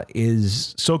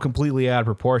is so completely out of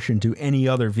proportion to any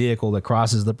other vehicle that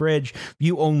crosses the bridge.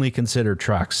 You only consider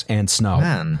trucks and snow.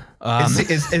 Man,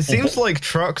 it seems like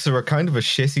trucks are a kind of a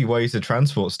shitty way to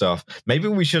transport stuff. Maybe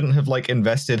we shouldn't have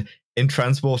invested in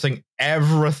transporting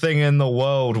everything in the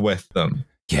world with them.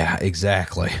 Yeah,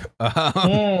 exactly.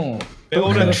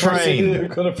 Build a train.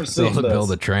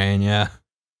 Build a train. Yeah.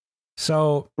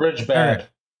 So bridge bad.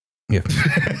 Yeah.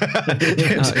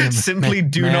 Simply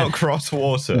do not cross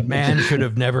water. Man should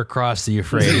have never crossed the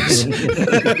Euphrates.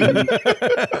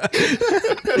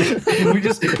 We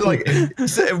just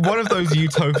one of those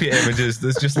utopia images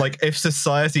that's just if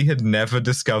society had never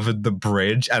discovered the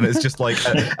bridge, and it's just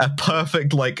a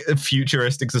perfect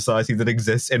futuristic society that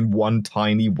exists in one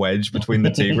tiny wedge between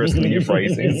the Tigris and the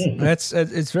Euphrates.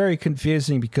 It's very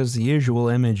confusing because the usual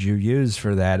image you use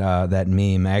for that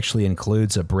meme actually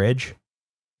includes a bridge.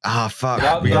 Ah,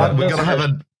 fuck. We gotta have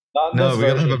a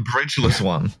bridgeless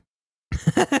one.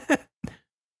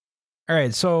 All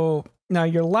right, so now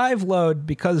your live load,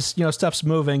 because stuff's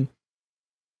moving,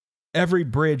 every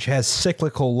bridge has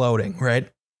cyclical loading,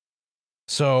 right?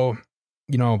 So,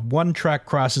 one truck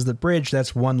crosses the bridge,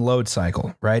 that's one load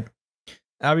cycle, right?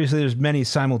 Obviously, there's many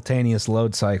simultaneous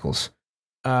load cycles.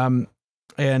 And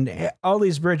all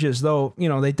these bridges, though,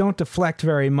 they don't deflect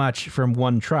very much from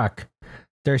one truck.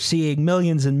 they're seeing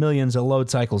millions and millions of load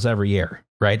cycles every year,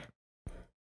 right?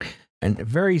 And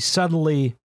very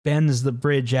subtly bends the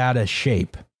bridge out of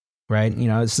shape, right? You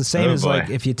know, it's the same as like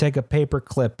if you take a paper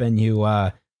clip and you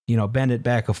bend it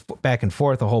back and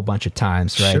forth a whole bunch of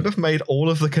times, right? Should have made all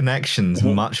of the connections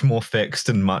much more fixed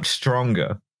and much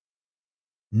stronger.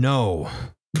 No.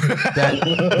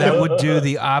 That would do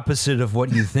the opposite of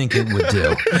what you think it would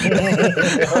do.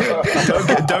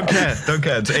 Don't care.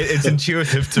 It's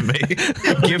intuitive to me.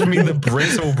 Give me the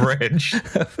brittle bridge.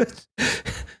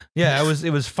 Yeah,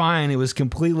 it was fine. It was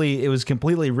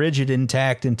completely rigid,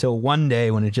 intact until one day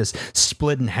when it just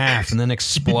split in half and then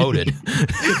exploded.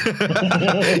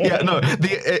 Yeah, no,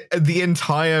 the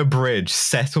entire bridge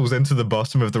settles into the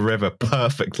bottom of the river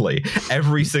perfectly.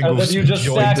 Every single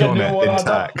joint on it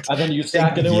intact. And then you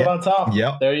stack a new one on top.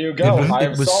 Yep. There you go.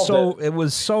 It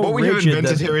was so what we have rigid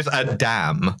invented here is a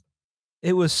dam.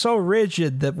 It was so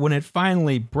rigid that when it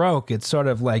finally broke, it sort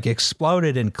of like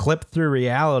exploded and clipped through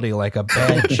reality like a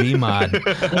bad Gmod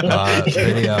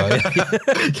video.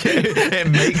 It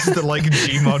makes the like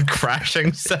Gmod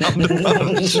crashing sound.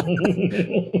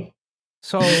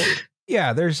 So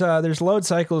yeah, there's load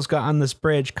cycles on this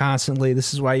bridge constantly.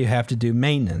 This is why you have to do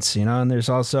maintenance, you know. And there's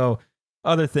also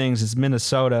other things. It's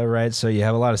Minnesota, right? So you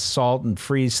have a lot of salt and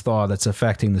freeze thaw that's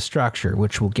affecting the structure,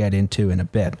 which we'll get into in a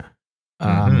bit.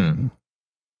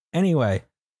 Anyway,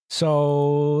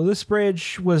 so this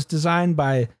bridge was designed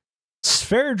by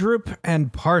Sverdrup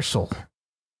and Parcel.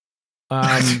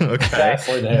 Okay.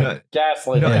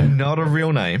 Gaslight him. Not a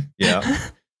real name. Yeah.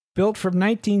 Built from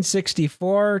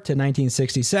 1964 to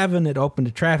 1967, it opened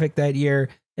to traffic that year.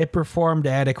 It performed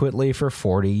adequately for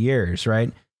 40 years,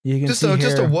 right? You can just see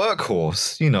just a here,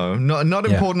 workhorse, you know, not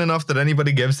important enough that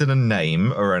anybody gives it a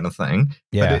name or anything.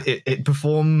 Yeah. But it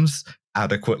performs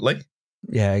adequately.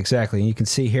 Yeah, exactly. You can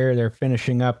see here they're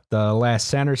finishing up the last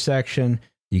center section.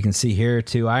 You can see here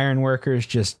two iron workers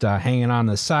just hanging on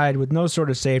the side with no sort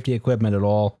of safety equipment at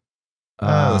all. The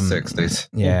 60s.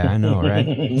 Yeah, I know, right?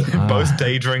 Both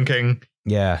day drinking.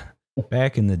 Yeah,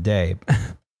 back in the day.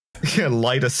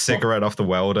 Light a cigarette off the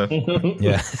welder.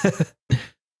 Yeah.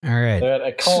 All right.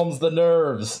 It calms the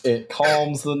nerves. It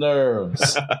calms the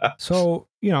nerves. So,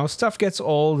 you know, stuff gets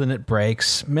old and it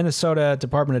breaks. Minnesota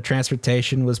Department of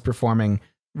Transportation was performing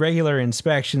regular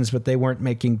inspections, but they weren't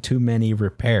making too many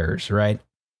repairs, right?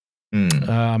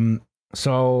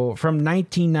 So from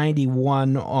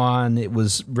 1991 on, it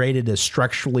was rated as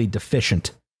structurally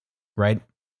deficient, right?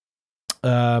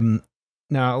 Now,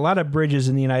 a lot of bridges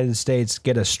in the United States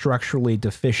get a structurally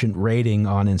deficient rating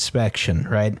on inspection,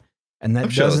 right? And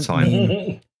that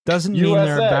doesn't mean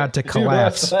they're about to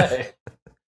collapse. USA.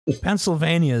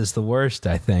 Pennsylvania is the worst,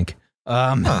 I think.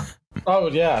 Oh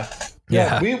yeah.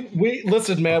 We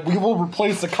listen, man. We will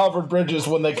replace the covered bridges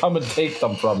when they come and take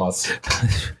them from us.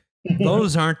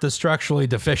 Those aren't the structurally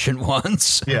deficient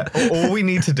ones. Yeah. All we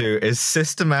need to do is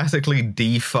systematically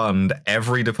defund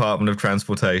every Department of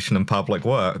Transportation and Public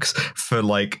Works for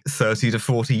like 30 to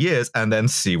 40 years and then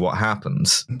see what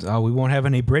happens. Oh, we won't have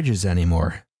any bridges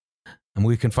anymore. And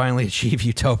we can finally achieve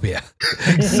utopia.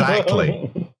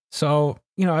 Exactly. So,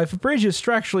 you know, if a bridge is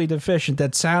structurally deficient,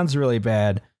 that sounds really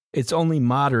bad. It's only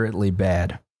moderately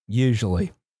bad,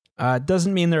 usually. It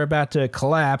doesn't mean they're about to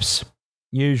collapse,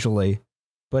 usually.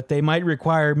 But they might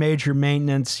require major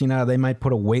maintenance. You know, they might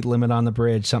put a weight limit on the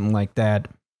bridge, something like that.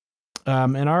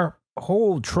 And our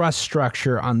whole truss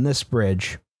structure on this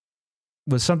bridge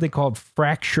was something called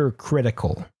fracture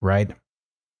critical, right?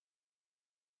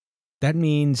 That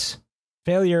means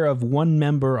failure of one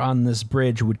member on this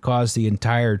bridge would cause the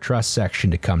entire truss section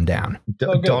to come down.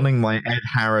 Donning my Ed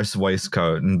Harris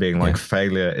waistcoat and being like,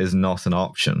 failure is not an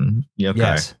option. Okay.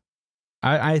 Yes.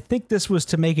 I think this was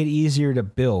to make it easier to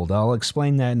build. I'll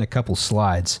explain that in a couple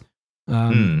slides.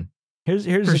 Here's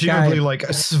presumably a guy, like a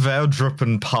Sverdrup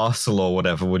and Parcel or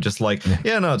whatever were just like,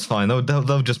 yeah, no, it's fine.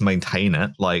 They'll just maintain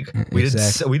it. Like we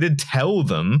did tell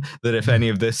them that if any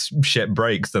of this shit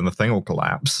breaks, then the thing will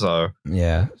collapse. So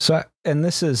yeah. So and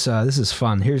this is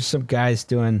fun. Here's some guys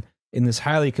doing in this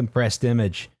highly compressed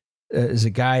image. Is a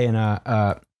guy in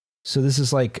a so this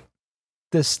is like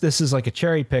this is like a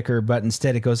cherry picker, but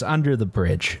instead it goes under the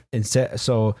bridge. Instead,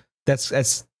 so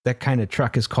that kind of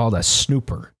truck is called a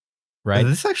snooper. Right.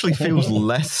 This actually feels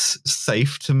less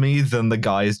safe to me than the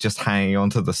guys just hanging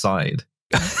onto the side.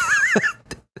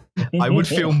 I would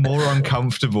feel more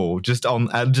uncomfortable just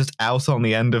out on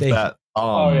the end of that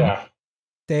arm. Oh yeah.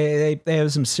 They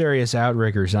have some serious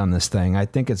outriggers on this thing. I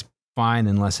think it's fine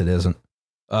unless it isn't.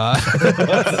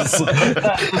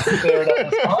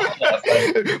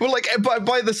 Well, like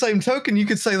by the same token, you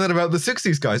could say that about the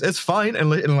 '60s guys. It's fine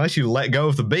unless you let go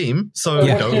of the beam. So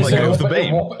don't let go of the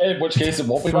beam. In which case, it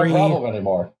won't be my problem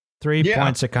anymore. 3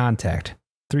 points of contact.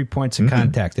 3 points of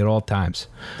contact at all times.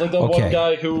 Like the one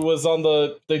guy who was on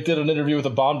they did an interview with a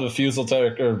bomb defusal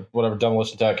tech or whatever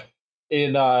demolition tech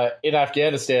in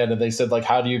Afghanistan, and they said like,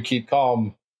 how do you keep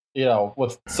calm,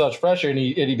 with such pressure? And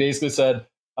he basically said,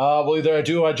 well, either I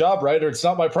do my job right or it's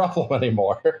not my problem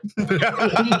anymore.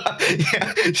 The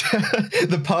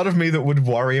part of me that would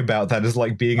worry about that is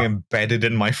like being embedded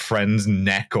in my friend's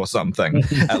neck or something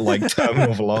at like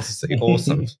terminal velocity.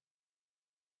 Awesome.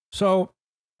 So,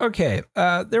 okay,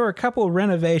 there were a couple of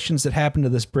renovations that happened to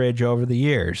this bridge over the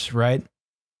years, right?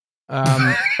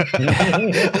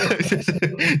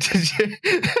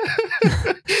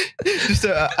 Just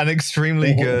an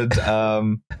extremely good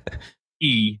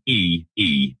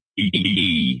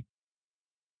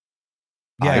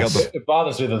Yes. It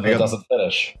bothers me that it doesn't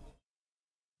finish.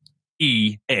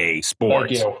 EA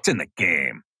Sports. It's in the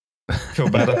game. Feel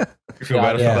better? You feel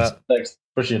better for that? Thanks.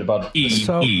 Appreciate it, bud.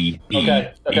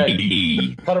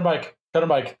 Okay. Cutter mic.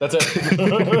 That's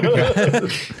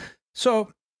it.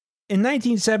 So, in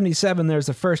 1977, there's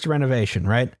the first renovation,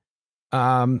 right?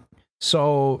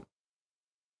 So,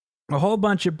 a whole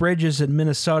bunch of bridges in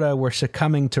Minnesota were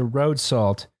succumbing to road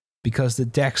salt because the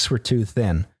decks were too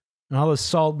thin. And all the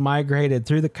salt migrated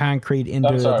through the concrete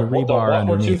into the rebar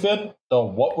underneath. The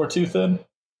what were too thin?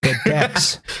 The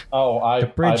decks. I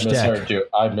misheard deck. you.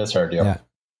 I misheard you. Yeah.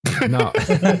 No.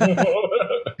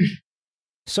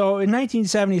 So in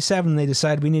 1977, they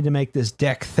decided we need to make this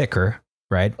deck thicker,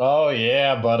 right? Oh,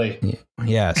 yeah, buddy.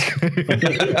 Yes.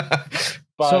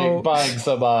 Buying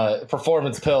some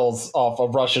performance pills off a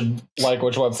Russian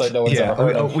language website no one's ever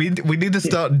heard of. We need to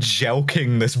start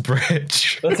jelking this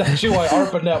bridge. That's actually why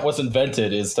ARPANET was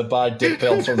invented, is to buy dick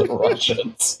pills from the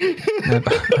Russians.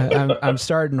 I'm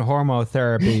starting hormone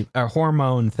therapy,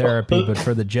 but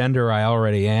for the gender I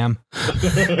already am.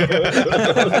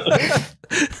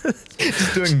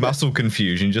 Just doing muscle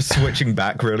confusion, just switching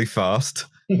back really fast.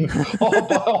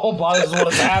 Oh, this is what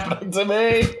is happening to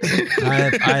me.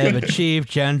 I have achieved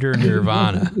gender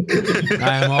nirvana.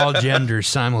 I am all genders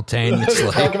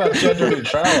simultaneously. Talk about gender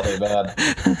neutrality, man.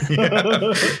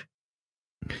 Yeah.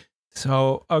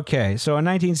 So in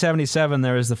 1977,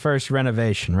 there was the first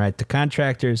renovation, right? The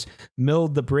contractors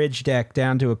milled the bridge deck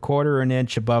down to 1/4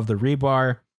 inch above the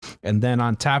rebar, and then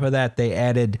on top of that, they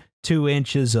added 2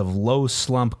 inches of low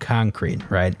slump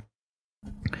concrete, right?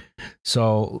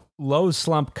 So, low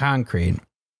slump concrete.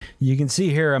 You can see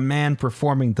here a man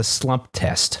performing the slump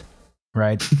test,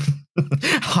 right?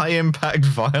 High impact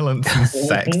violence and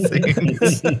sex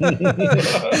scenes.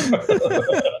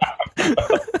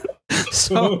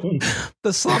 So,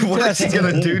 the slump what test. What is he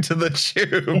going to do to the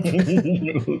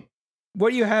tube?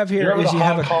 What you have here is you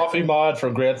have a coffee mod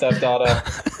from Grand Theft Auto.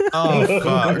 Oh,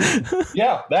 fuck.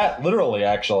 Yeah, that, literally,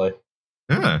 actually.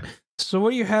 Yeah. So,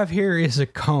 what you have here is a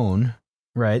cone.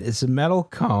 Right, it's a metal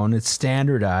cone. It's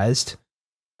standardized,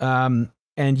 and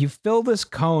you fill this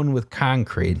cone with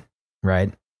concrete,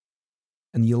 right?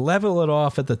 And you level it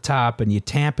off at the top, and you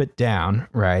tamp it down,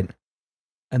 right?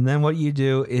 And then what you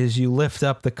do is you lift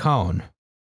up the cone,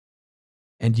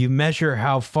 and you measure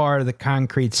how far the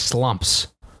concrete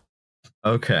slumps.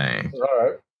 Okay. All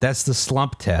right. That's the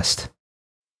slump test.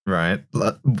 Right.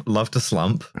 Love to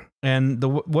slump. And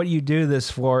what you do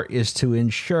this for is to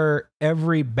ensure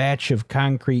every batch of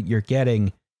concrete you're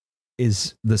getting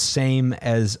is the same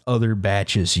as other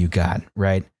batches you got,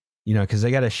 right? Because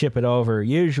they got to ship it over,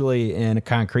 usually in a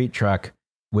concrete truck,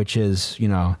 which is,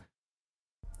 not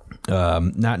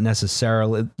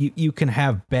necessarily. You can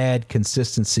have bad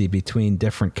consistency between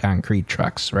different concrete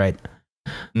trucks, right?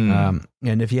 And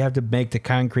if you have to make the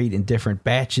concrete in different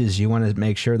batches, you want to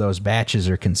make sure those batches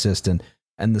are consistent.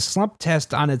 And the slump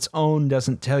test on its own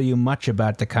doesn't tell you much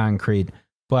about the concrete,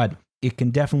 but it can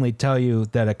definitely tell you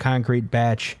that a concrete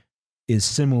batch is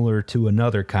similar to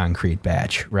another concrete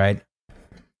batch, right?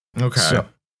 Okay.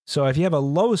 So if you have a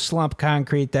low slump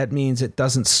concrete, that means it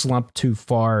doesn't slump too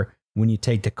far when you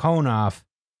take the cone off,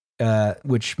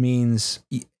 which means,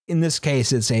 in this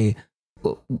case, it's a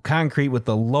concrete with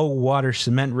a low water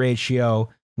cement ratio,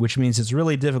 which means it's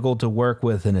really difficult to work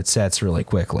with and it sets really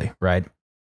quickly, right?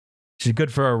 Which is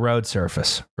good for a road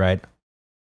surface, right?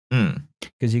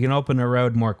 Because you can open a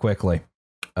road more quickly,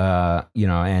 and all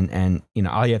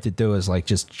you have to do is like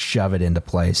just shove it into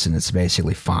place and it's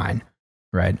basically fine,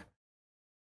 right?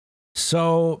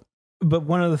 So, but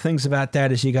one of the things about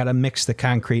that is you got to mix the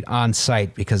concrete on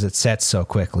site because it sets so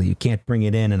quickly. You can't bring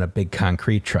it in a big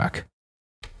concrete truck.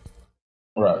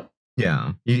 Right.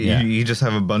 Yeah. Yeah. You just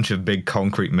have a bunch of big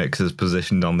concrete mixers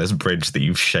positioned on this bridge that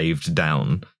you've shaved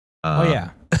down. Oh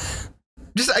yeah.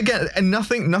 Just again, and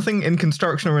nothing in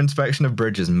construction or inspection of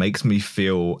bridges makes me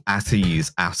feel at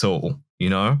ease at all, you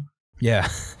know? Yeah.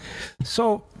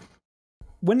 So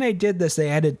when they did this, they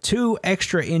added 2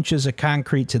 extra inches of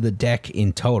concrete to the deck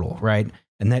in total, right?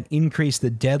 And that increased the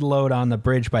dead load on the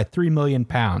bridge by 3 million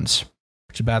pounds,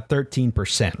 which is about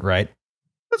 13%, right?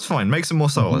 That's fine. Makes it more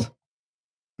solid.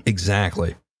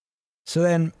 Exactly. So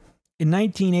then in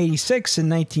 1986 and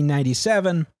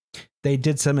 1997, they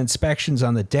did some inspections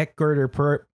on the deck girder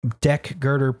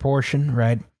portion,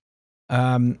 right?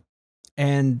 And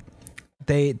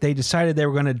they decided they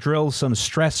were going to drill some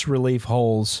stress relief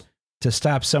holes to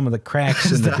stop some of the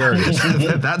cracks in the girders.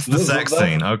 That's the sex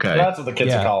scene. Okay. That's what the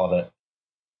kids are calling it.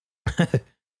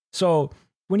 So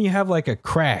when you have like a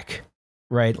crack,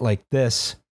 right, like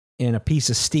this in a piece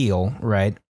of steel,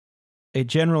 right, it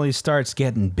generally starts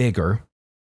getting bigger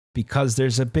because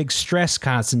there's a big stress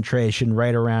concentration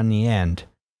right around the end,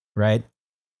 right?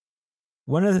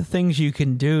 One of the things you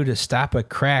can do to stop a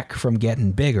crack from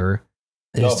getting bigger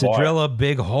is to drill a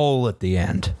big hole at the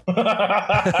end.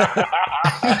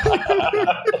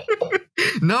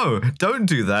 No, don't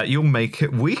do that. You'll make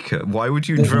it weaker. Why would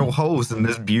you drill holes in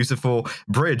this beautiful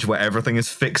bridge where everything is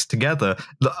fixed together?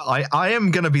 I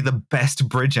am going to be the best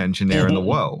bridge engineer in the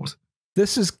world.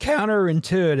 This is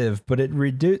counterintuitive, but it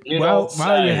reduces. While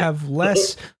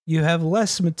you have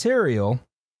less material,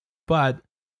 but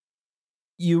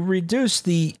you reduce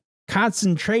the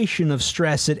concentration of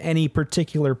stress at any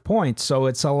particular point, so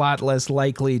it's a lot less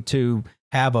likely to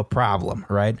have a problem,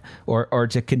 right? Or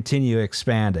to continue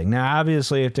expanding. Now,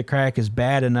 obviously, if the crack is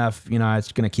bad enough,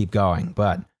 it's going to keep going.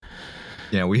 But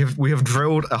yeah, we have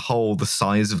drilled a hole the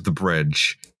size of the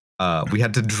bridge. We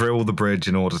had to drill the bridge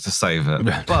in order to save it,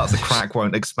 but the crack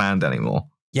won't expand anymore.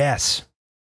 Yes.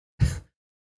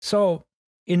 So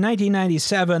in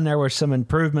 1997, there were some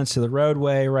improvements to the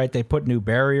roadway, right? They put new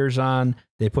barriers on.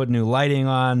 They put new lighting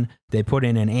on. They put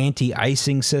in an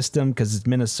anti-icing system because it's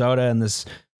Minnesota and this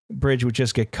bridge would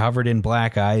just get covered in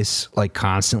black ice like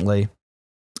constantly.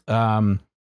 And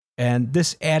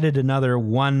this added another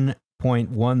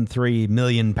 1.13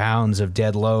 million pounds of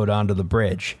dead load onto the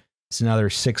bridge. It's another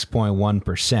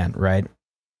 6.1%, right?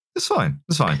 It's fine.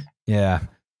 It's fine. Yeah.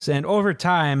 And over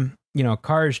time,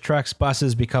 cars, trucks,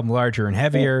 buses become larger and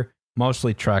heavier,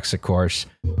 mostly trucks, of course.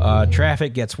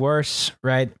 Traffic gets worse,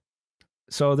 right?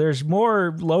 So there's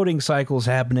more loading cycles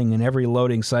happening, and every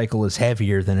loading cycle is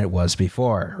heavier than it was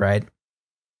before, right?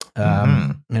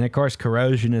 And of course,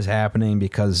 corrosion is happening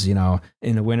because, in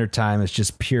the wintertime, it's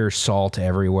just pure salt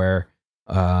everywhere.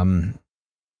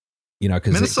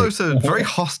 Because Minnesota's a very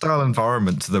hostile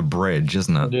environment to the bridge,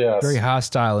 isn't it? Yeah, very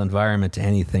hostile environment to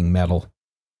anything metal.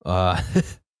 And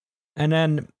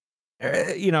then,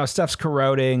 stuff's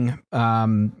corroding.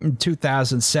 In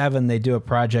 2007, they do a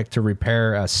project to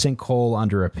repair a sinkhole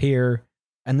under a pier,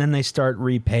 and then they start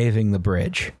repaving the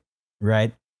bridge,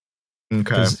 right?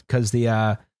 Okay. Because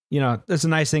the, there's a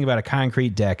nice thing about a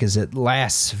concrete deck is it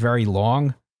lasts very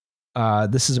long.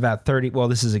 This is about 30, well,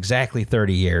 this is exactly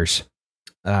 30 years.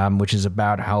 Which is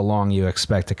about how long you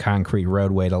expect a concrete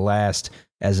roadway to last,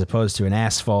 as opposed to an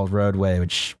asphalt roadway,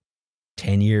 which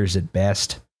 10 years at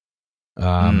best.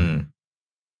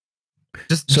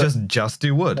 Just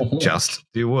do wood. Just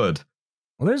do wood.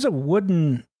 Well, there's a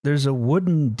wooden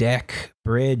deck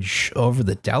bridge over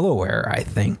the Delaware, I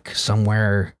think,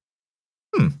 somewhere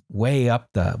way up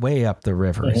the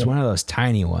river. It's one of those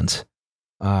tiny ones.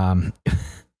 No,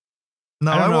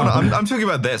 I'm talking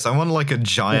about this. I want like a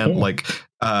giant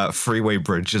freeway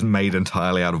bridge just made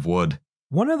entirely out of wood.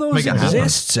 One of those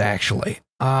exists actually.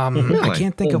 Really? I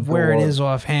can't think of where it is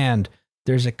offhand.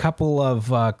 There's a couple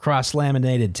of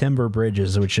cross-laminated timber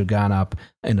bridges which have gone up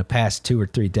in the past 2 or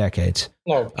 3 decades.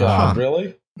 Oh God,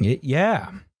 really? Yeah.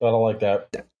 I don't like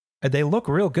that. They look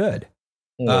real good.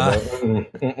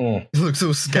 It looks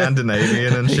all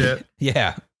Scandinavian and shit.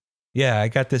 Yeah. Yeah, I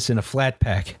got this in a flat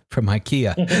pack from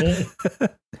IKEA.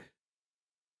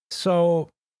 So,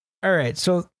 all right.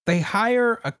 So they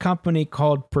hire a company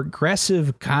called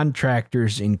Progressive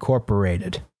Contractors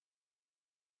Incorporated.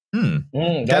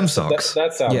 Dem socks.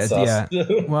 That sounds sus. Yeah.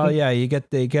 Well, yeah,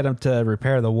 they get them to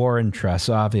repair the Warren Truss,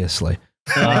 obviously.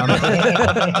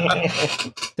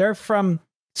 They're from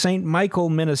St. Michael,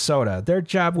 Minnesota. Their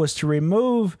job was to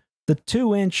remove the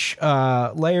 2-inch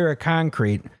layer of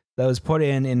concrete that was put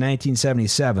in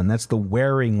 1977. That's the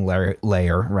wearing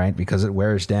layer, right? Because it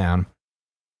wears down.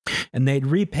 And they'd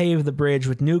repave the bridge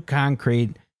with new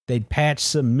concrete. They'd patch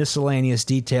some miscellaneous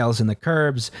details in the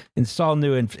curbs, install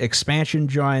new expansion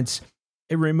joints,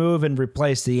 remove and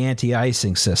replace the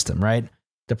anti-icing system, right?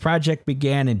 The project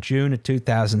began in June of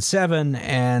 2007,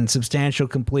 and substantial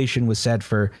completion was set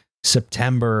for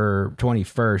September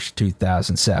 21st,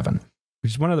 2007.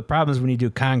 Which is one of the problems when you do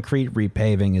concrete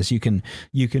repaving is you can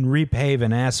repave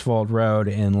an asphalt road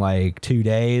in like 2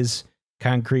 days.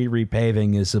 Concrete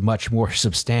repaving is a much more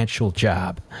substantial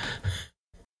job.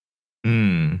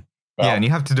 Yeah, and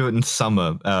you have to do it in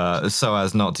summer so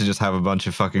as not to just have a bunch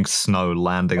of fucking snow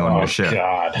landing on your ship.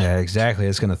 God. Yeah, exactly.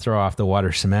 It's going to throw off the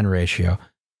water-cement ratio.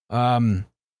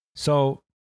 So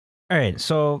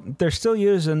they're still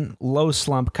using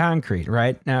low-slump concrete,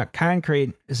 right? Now,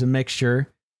 concrete is a mixture.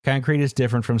 Concrete is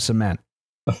different from cement.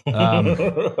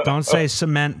 Don't say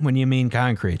cement when you mean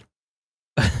concrete.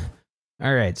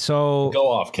 All right, so... Go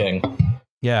off, King.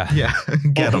 Yeah. Yeah,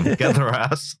 get them. Get their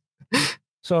ass.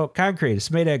 So concrete is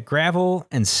made of gravel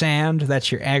and sand.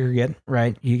 That's your aggregate,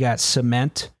 right? You got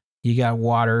cement. You got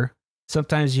water.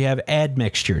 Sometimes you have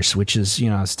admixtures, which is,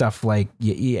 stuff like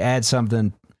you add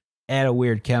something, add a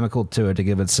weird chemical to it to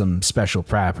give it some special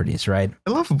properties, right?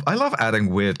 I love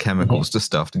adding weird chemicals to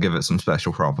stuff to give it some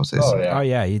special properties. Oh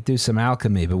yeah, you do some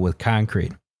alchemy, but with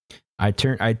concrete. I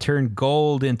turn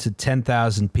gold into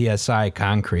 10,000 psi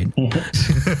concrete.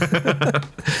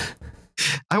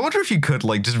 I wonder if you could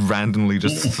just randomly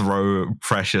throw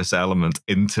precious elements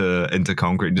into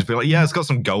concrete and just be like, yeah, it's got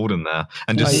some gold in there,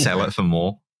 and just sell it for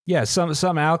more. Yeah,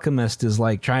 some alchemist is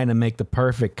like trying to make the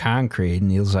perfect concrete,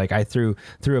 and he was like, I threw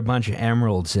a bunch of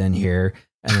emeralds in here,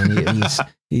 and then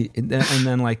and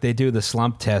then like they do the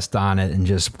slump test on it, and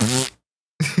just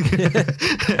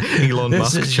Elon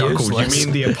Musk chuckles. Useless. You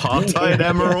mean the apartheid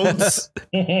emeralds?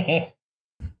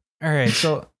 All right,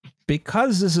 so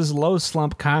because this is low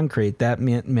slump concrete, that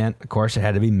meant of course it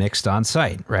had to be mixed on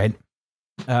site, right?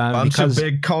 Bunch of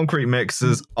big concrete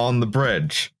mixers on the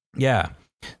bridge. Yeah.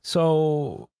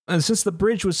 So, and since the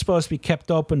bridge was supposed to be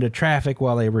kept open to traffic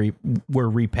while they were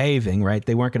repaving, right?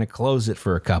 They weren't going to close it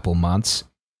for a couple months.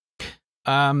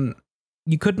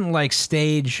 You couldn't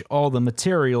stage all the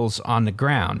materials on the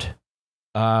ground.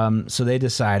 So they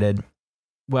decided,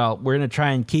 well, we're going to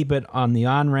try and keep it on the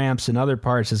on-ramps and other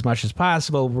parts as much as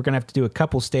possible. We're going to have to do a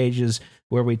couple stages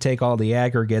where we take all the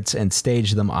aggregates and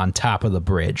stage them on top of the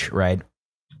bridge, right?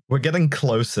 We're getting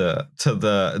closer to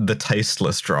the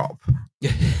tasteless drop.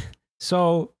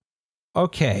 So,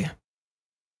 okay.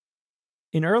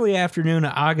 In early afternoon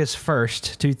of August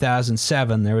 1st,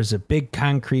 2007, there was a big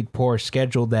concrete pour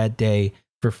scheduled that day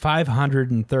for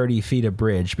 530 feet of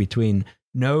bridge between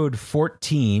node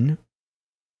 14,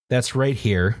 that's right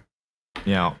here,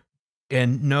 yeah,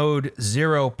 and node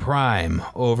 0 prime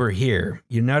over here.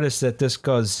 You notice that this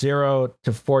goes 0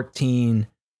 to 14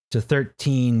 to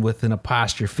 13 with an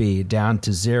apostrophe, down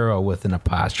to 0 with an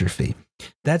apostrophe.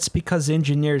 That's because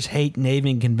engineers hate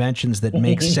naming conventions that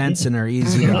make sense and are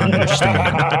easy to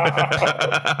understand.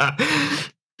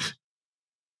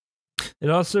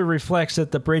 It also reflects that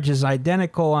the bridge is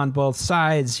identical on both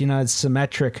sides. It's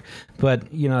symmetric, but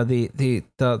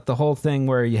the whole thing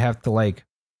where you have to Why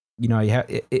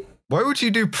would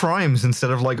you do primes instead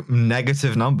of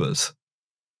negative numbers?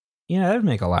 That would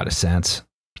make a lot of sense.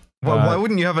 Well, why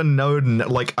wouldn't you have a node?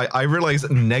 I realize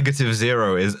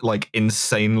 -0 is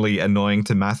insanely annoying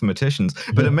to mathematicians,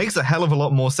 but it makes a hell of a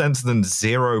lot more sense than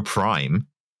 0 prime.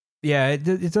 Yeah,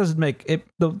 it doesn't make it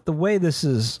the way this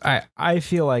is. I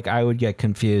feel like I would get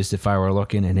confused if I were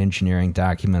looking at engineering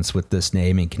documents with this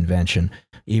naming convention,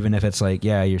 even if it's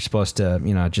you're supposed to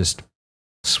just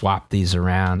swap these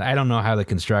around. I don't know how the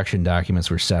construction documents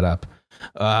were set up.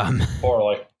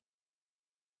 Poorly.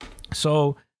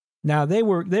 So. Now they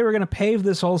were going to pave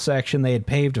this whole section. They had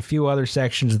paved a few other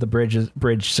sections of the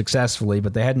bridge successfully,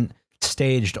 but they hadn't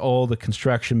staged all the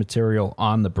construction material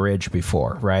on the bridge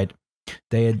before, right?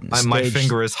 They had staged... My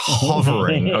finger is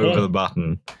hovering over the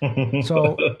button.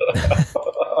 So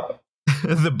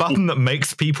the button that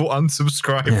makes people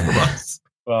unsubscribe from us.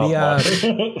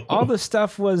 All the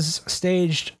stuff was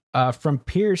staged from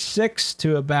Pier 6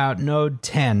 to about Node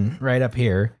 10, right up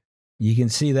here. You can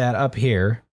see that up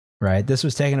here. Right, this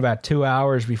was taken about 2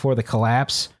 hours before the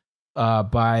collapse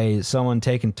by someone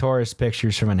taking tourist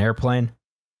pictures from an airplane.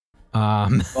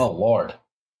 Oh, Lord.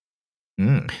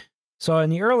 So in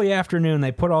the early afternoon,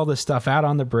 they put all this stuff out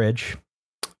on the bridge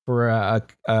for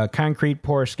a concrete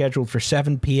pour scheduled for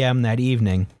 7 p.m. that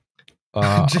evening,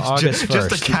 August 1st.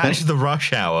 Just to catch the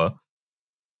rush hour.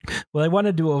 Well, they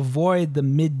wanted to avoid the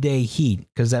midday heat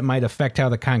because that might affect how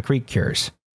the concrete cures.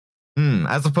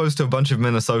 As opposed to a bunch of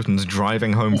Minnesotans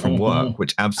driving home from work,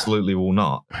 which absolutely will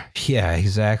not. Yeah,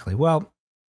 exactly. Well,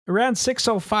 around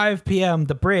 6:05 p.m.,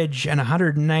 the bridge and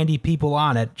 190 people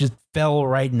on it just fell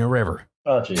right in the river.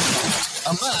 Oh, jeez. A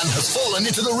man has fallen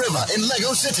into the river in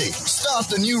Lego City. Start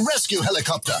the new rescue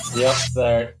helicopter. Yep,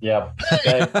 there. Yep.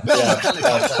 Hey, Yeah,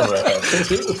 that's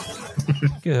terrific.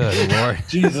 Good Lord.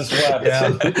 Jesus wept.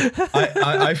 Yeah.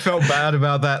 I felt bad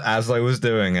about that as I was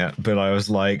doing it, but I was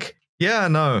like, yeah,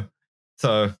 no.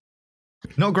 So,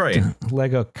 not great.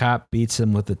 Lego cop beats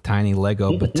him with a tiny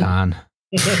Lego baton.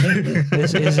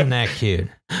 Isn't that cute?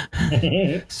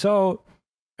 So,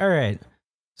 all right.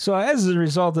 So as a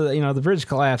result of, the bridge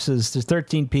collapses, there's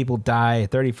 13 people die,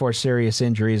 34 serious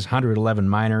injuries, 111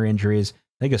 minor injuries.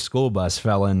 I think a school bus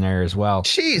fell in there as well.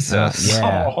 Jesus.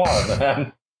 Yeah. Oh,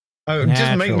 man. Oh,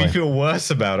 just make me feel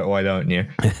worse about it, why don't you?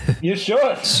 You should.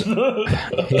 I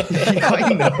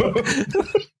know.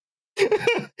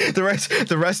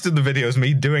 The rest of the video is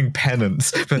me doing penance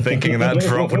for thinking that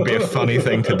drop would be a funny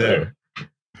thing to do.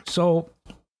 So,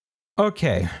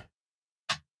 okay.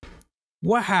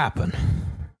 What happened?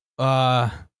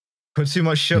 Put too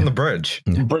much shit on the bridge.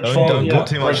 Bridge Don't put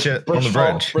too much shit on the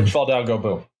bridge. Bridge fall down, go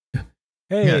boom.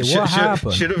 Hey, what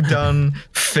happened? Should have done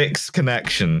fixed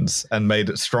connections and made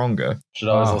it stronger. Should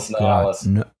always listen to Alice.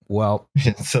 No, well,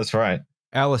 that's right.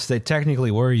 Alice, they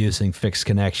technically were using fixed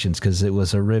connections because it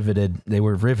was they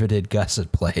were riveted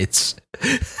gusset plates.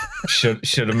 Should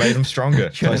have made them stronger.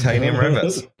 Titanium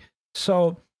rivets.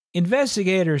 So,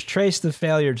 investigators traced the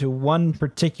failure to one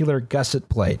particular gusset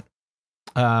plate.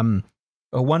 One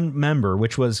member,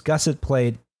 which was gusset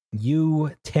plate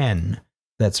U10.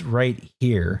 That's right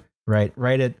here,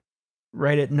 right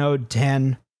at node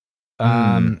 10.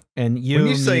 And U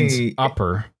means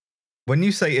upper. When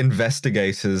you say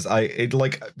investigators,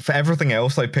 for everything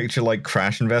else, I picture like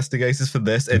crash investigators. For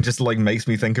this, it just like makes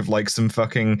me think of like some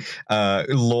fucking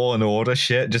Law and Order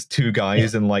shit. Just two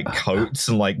guys in like coats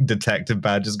and like detective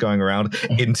badges going around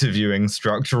interviewing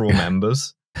structural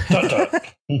members.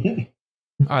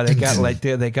 Oh, they got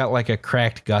like a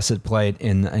cracked gusset plate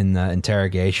in the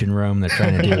interrogation room. They're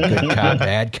trying to do good cop,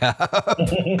 bad cop.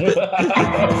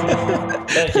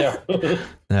 Thank you.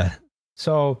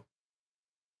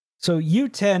 So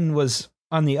U10 was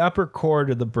on the upper chord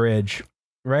of the bridge,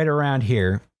 right around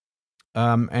here,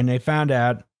 and they found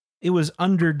out it was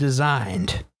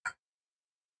under-designed.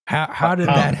 How did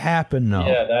that happen, though?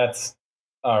 Yeah, that's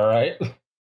all right.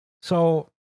 So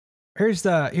here's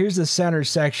the center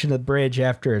section of the bridge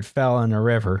after it fell in the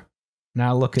river.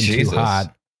 Now looking too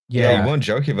hot. Yeah, you weren't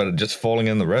joking about it just falling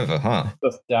in the river, huh?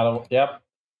 Yep.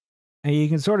 And you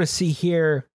can sort of see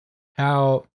here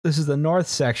how this is the north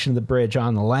section of the bridge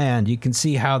on the land. You can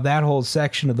see how that whole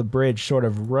section of the bridge sort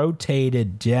of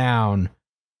rotated down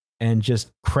and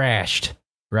just crashed,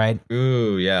 right?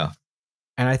 Ooh, yeah.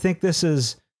 And I think this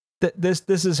is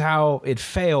how it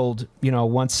failed,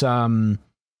 once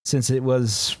since it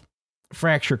was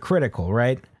fracture critical,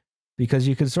 right? Because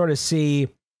you can sort of see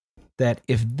that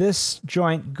if this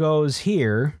joint goes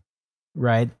here,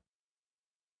 right,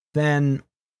 then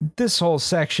this whole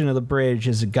section of the bridge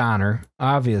is a goner,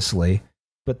 obviously,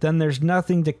 but then there's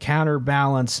nothing to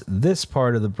counterbalance this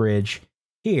part of the bridge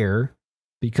here,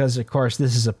 because of course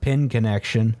this is a pin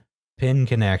connection,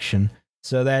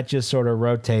 so that just sort of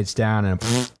rotates down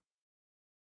and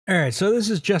all right, so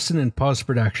this is Justin in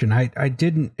post-production. I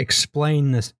didn't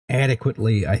explain this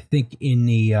adequately, I think, in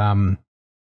the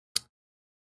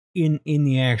in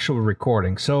the actual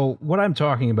recording. So what I'm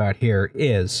talking about here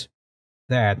is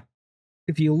that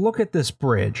if you look at this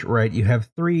bridge, right, you have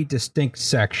three distinct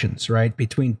sections, right,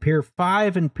 between Pier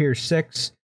 5 and Pier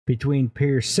 6, between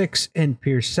Pier 6 and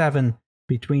Pier 7,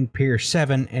 between Pier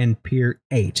 7 and Pier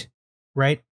 8,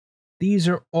 right? These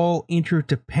are all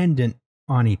interdependent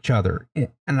on each other,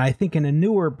 and I think in a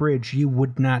newer bridge you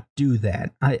would not do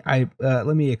that.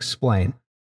 Let me explain.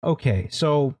 Okay,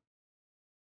 so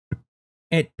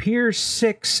at Pier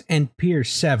 6 and Pier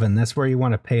 7, that's where you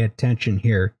want to pay attention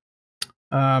here.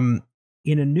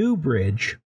 In a new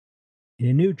bridge, in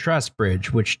a new truss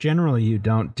bridge, which generally you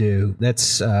don't do,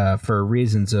 that's for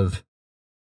reasons of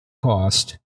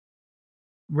cost,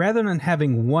 rather than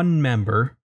having one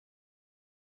member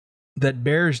that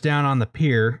bears down on the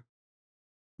pier,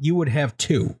 you would have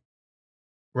two,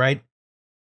 right?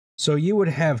 So you would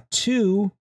have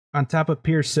two on top of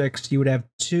Pier 6, you would have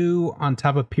two on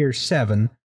top of Pier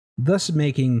 7, thus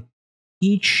making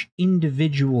each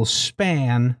individual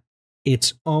span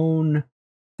its own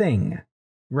thing,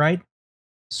 right?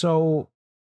 So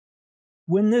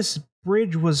when this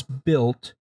bridge was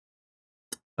built,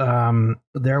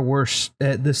 there were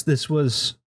this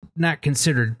was not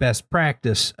considered best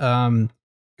practice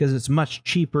because it's much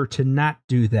cheaper to not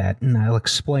do that, and I'll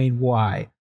explain why.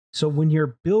 So when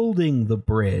you're building the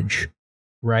bridge,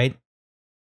 right,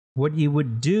 what you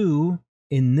would do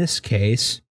in this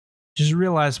case Just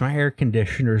realized my air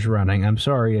conditioner's running. I'm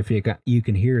sorry if you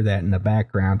can hear that in the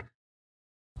background.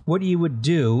 What you would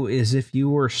do is if you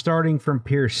were starting from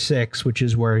Pier 6, which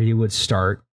is where you would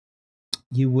start,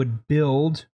 you would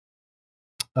build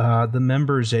the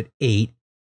members at 8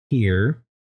 here.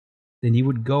 Then you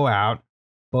would go out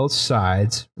both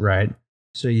sides, right?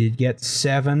 So you'd get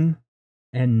 7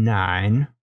 and 9,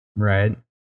 right?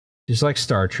 Just like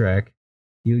Star Trek.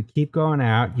 You would keep going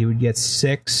out. You would get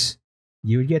 6.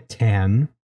 You would get 10.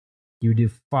 You would do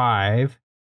 5.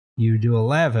 You would do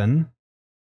 11.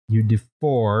 You would do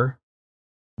 4.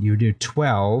 You would do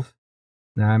 12.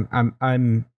 Now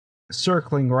I'm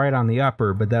circling right on the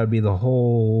upper, but that would be the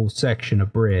whole section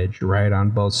of bridge, right, on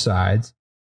both sides,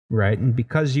 right? And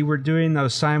because you were doing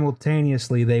those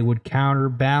simultaneously, they would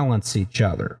counterbalance each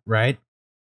other, right?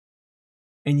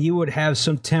 And you would have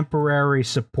some temporary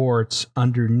supports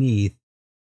underneath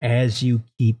as you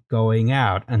keep going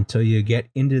out until you get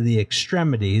into the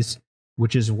extremities,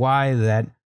 which is why that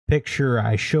picture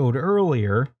I showed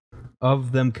earlier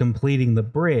of them completing the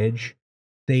bridge,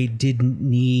 they didn't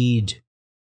need,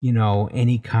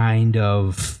 any kind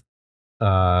of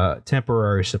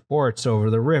temporary supports over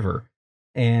the river.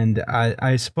 And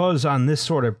I suppose on this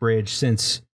sort of bridge,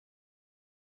 since,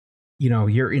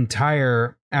 your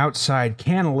entire outside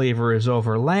cantilever is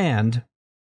over land,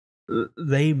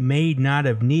 they may not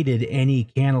have needed any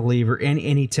cantilever,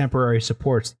 any temporary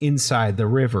supports inside the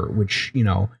river, which,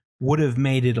 would have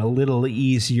made it a little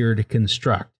easier to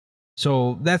construct.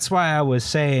 So that's why I was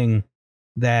saying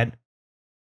that,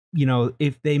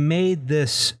 if they made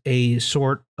this a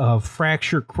sort of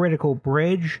fracture critical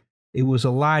bridge, it was a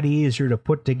lot easier to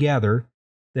put together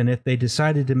than if they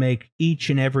decided to make each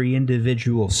and every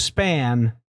individual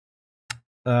span,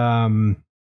 not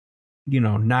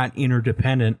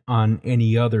interdependent on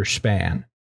any other span.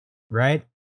 Right?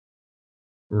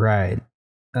 Right.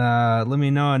 Let me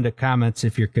know in the comments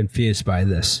if you're confused by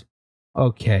this.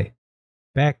 Okay.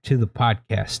 Back to the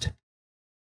podcast.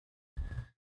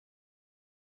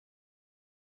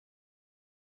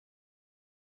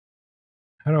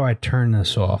 How do I turn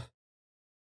this off?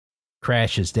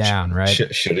 Crashes down, right?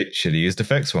 Should have used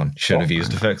effects one. Should have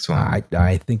used effects one.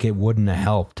 I think it wouldn't have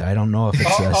helped. I don't know if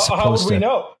it's supposed to. How would we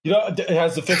know?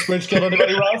 Has the fixed bridge killed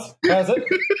anybody, Ross? Has it?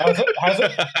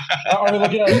 Are we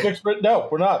looking at a fixed bridge? No,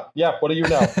 we're not. Yeah, what do you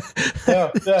know?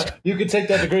 Yeah. You can take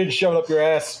that degree and shove it up your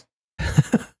ass.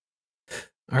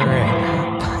 All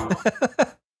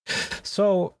right.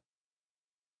 So,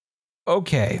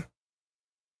 okay.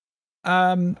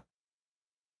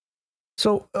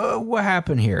 So what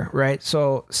happened here, right?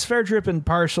 So Sverdrup and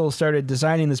Parcel started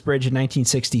designing this bridge in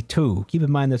 1962. Keep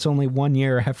in mind that's only 1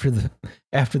 year after the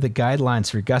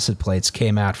guidelines for gusset plates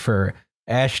came out for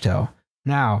AASHTO.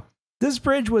 Now, this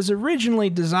bridge was originally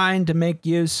designed to make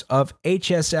use of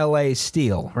HSLA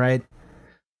steel, right?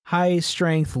 High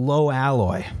strength, low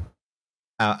alloy.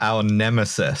 Our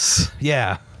nemesis.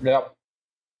 Yeah. Yep.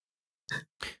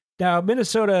 Now,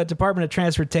 Minnesota Department of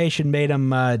Transportation made them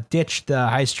ditch the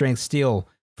high-strength steel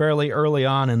fairly early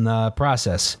on in the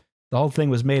process. The whole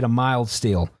thing was made of mild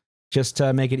steel, just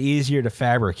to make it easier to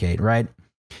fabricate, right?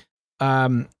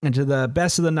 And to the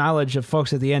best of the knowledge of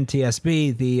folks at the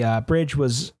NTSB, the bridge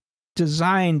was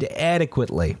designed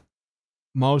adequately,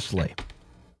 mostly.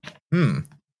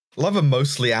 Love a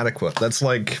mostly adequate. That's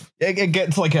like, it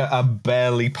gets like a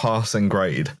barely passing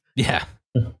grade. Yeah.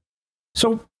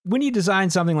 So when you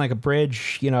design something like a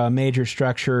bridge, a major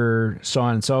structure, so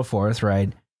on and so forth,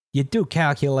 right? You do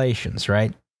calculations,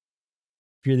 right?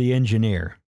 If you're the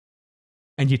engineer.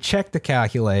 And you check the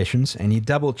calculations and you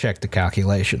double check the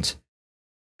calculations.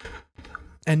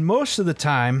 And most of the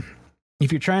time,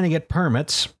 if you're trying to get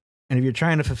permits and if you're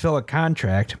trying to fulfill a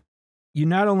contract, you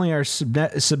not only are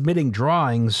submitting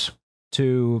drawings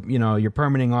to, your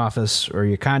permitting office or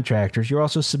your contractors, you're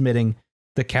also submitting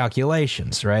the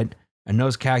calculations, right? And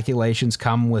those calculations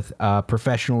come with a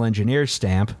professional engineer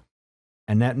stamp.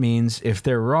 And that means if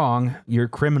they're wrong, you're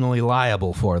criminally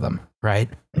liable for them, right?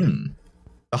 The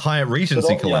Hyatt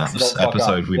Regency collapse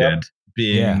episode we did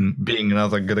being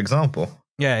another good example.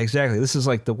 Yeah, exactly. This is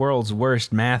like the world's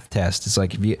worst math test. It's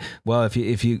like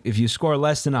if you score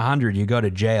less than 100, you go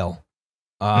to jail.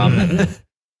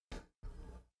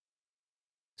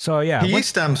 So yeah, PE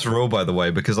stamps rule, by the way,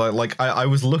 because I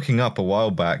was looking up a while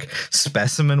back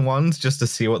specimen ones just to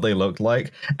see what they looked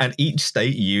like, and each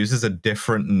state uses a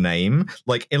different name.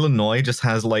 Like Illinois just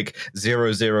has like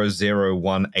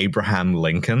 0001 Abraham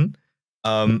Lincoln.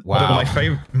 Wow.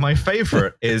 But my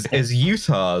favorite is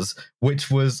Utah's, which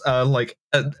was I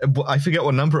forget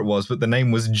what number it was, but the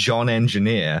name was John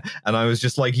Engineer, and I was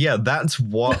just like, yeah, that's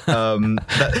what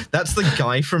that's the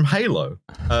guy from Halo,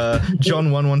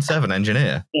 John 117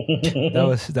 Engineer.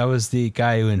 That was the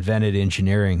guy who invented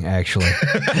engineering, actually.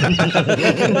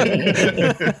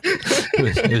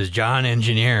 it was John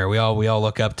Engineer. We all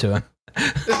look up to him.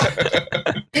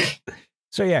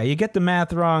 So yeah, you get the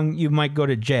math wrong, you might go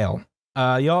to jail.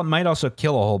 You might also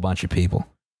kill a whole bunch of people.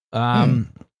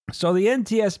 So the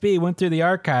NTSB went through the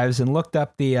archives and looked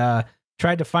up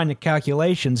tried to find the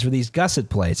calculations for these gusset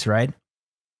plates, right?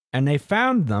 And they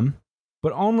found them,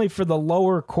 but only for the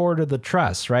lower chord of the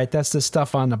truss, right? That's the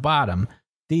stuff on the bottom.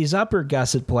 These upper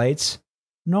gusset plates,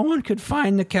 no one could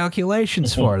find the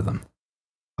calculations for them.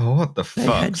 Oh, what the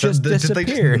fuck? Did they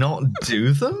just not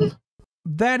do them?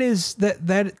 That is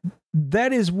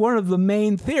one of the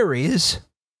main theories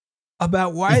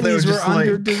about why these were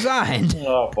under-designed.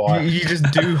 Oh, boy. You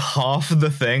just do half of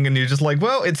the thing, and you're just like,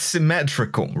 well, it's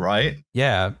symmetrical, right?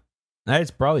 Yeah,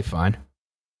 that's probably fine.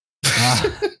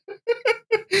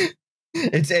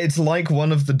 It's like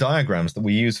one of the diagrams that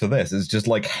we use for this is just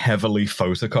like heavily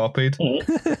photocopied.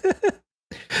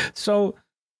 So,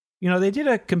 they did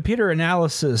a computer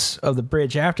analysis of the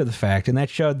bridge after the fact, and that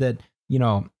showed that,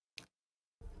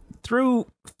 through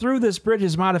this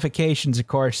bridge's modifications, of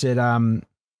course, the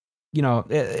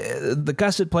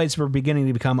gusset plates were beginning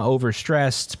to become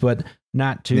overstressed, but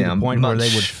not to the point where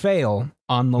they would fail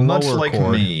on the lower chord. Much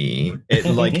like me,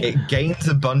 it gains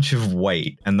a bunch of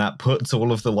weight, and that puts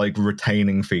all of the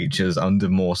retaining features under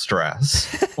more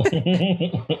stress.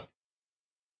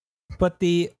 But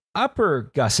the upper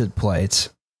gusset plates,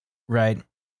 right?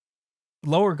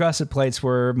 Lower gusset plates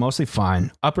were mostly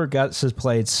fine. Upper gusset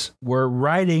plates were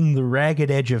riding the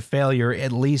ragged edge of failure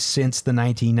at least since the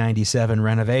 1997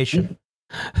 renovation.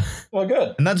 Well,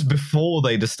 good. And that's before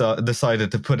they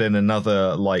decided to put in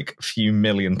another few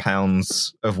million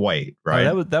pounds of weight, right?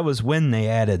 Oh, that was when they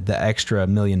added the extra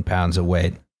 1 million pounds of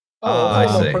weight. Oh, I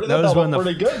see. That was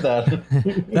pretty good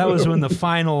then. That was when the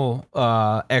final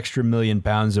extra 1 million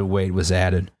pounds of weight was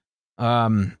added.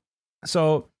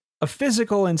 So a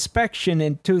physical inspection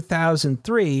in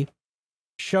 2003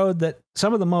 showed that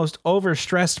some of the most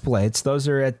overstressed plates, those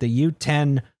are at the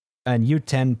U10 and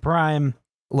U10 prime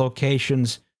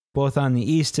locations, both on the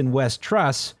east and west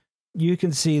truss, you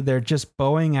can see they're just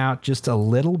bowing out just a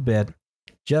little bit.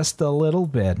 It's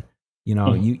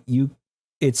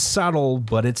subtle,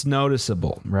 but it's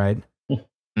noticeable, right?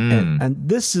 And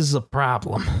this is a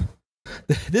problem.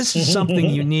 This is something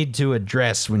you need to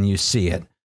address when you see it.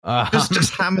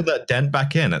 Just hammer that dent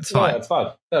back in. It's fine. Yeah, it's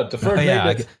fine. No, deferred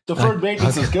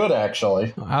maintenance is good,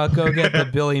 actually. I'll go get the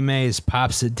Billy Mays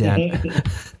pops it dent,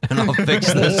 and I'll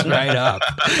fix this right up.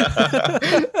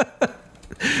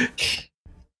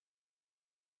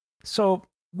 So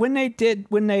when they decided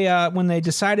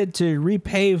to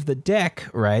repave the deck,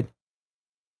 right?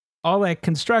 All that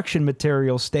construction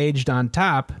material staged on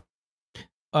top,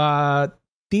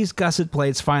 these gusset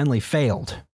plates finally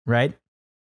failed, right?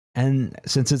 And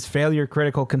since it's failure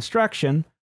critical construction,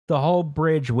 the whole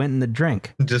bridge went in the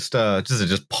drink. Does it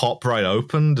just pop right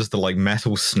open? Does the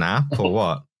metal snap or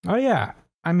what? Oh yeah.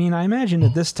 I mean, I imagine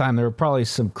at this time there were probably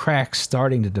some cracks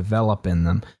starting to develop in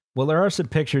them. Well, there are some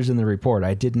pictures in the report.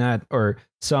 I did not, or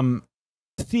some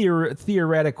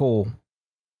theoretical,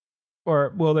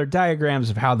 they're diagrams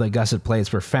of how the gusset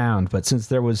plates were found. But since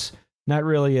there was not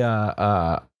really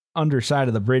a underside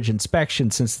of the bridge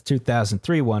inspection since the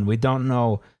 2003 one, we don't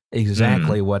know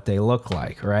exactly what they look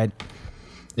like, right?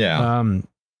 Yeah.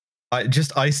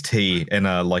 Just iced tea in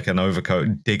an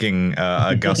overcoat digging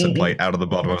a gusset plate out of the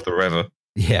bottom of the river.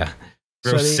 Yeah.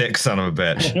 Real sick son of a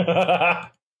bitch.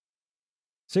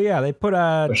 So yeah, they put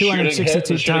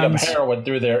 262 tons heroin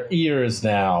through their ears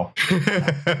now.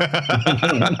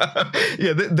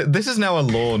 Yeah, this is now a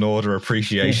Law and Order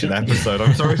appreciation episode.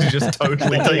 I'm sorry to just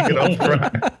totally take it off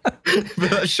track,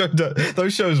 but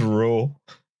those shows rule.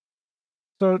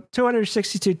 So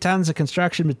 262 tons of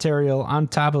construction material on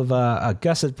top of a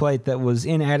gusset plate that was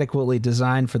inadequately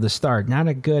designed for the start. Not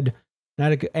a good,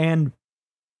 and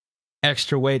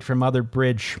extra weight from other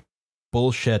bridge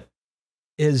bullshit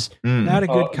is not a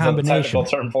good combination. Is that a technical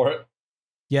term for it?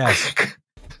 Yes.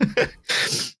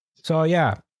 So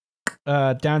yeah,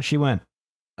 down she went.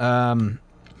 Do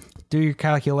your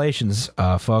calculations,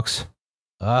 folks.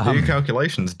 Do your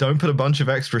calculations. Don't put a bunch of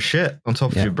extra shit on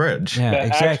top of your bridge. Yeah,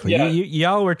 exactly.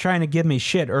 Y'all were trying to give me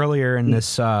shit earlier in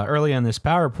this early on this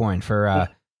PowerPoint for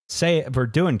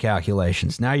doing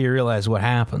calculations. Now you realize what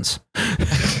happens.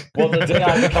 Well, the day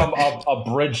I become a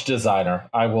bridge designer,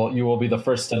 you will be the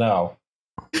first to know.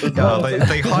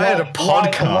 They hired a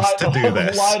podcast to do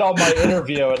this. Lied on my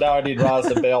interview, and now I need Roz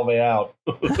to bail me out.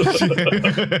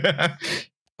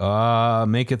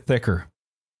 Make it thicker.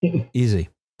 Easy.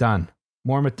 Done.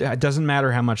 More. It doesn't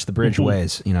matter how much the bridge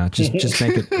weighs. You know, just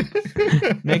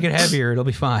make it heavier. It'll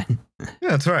be fine.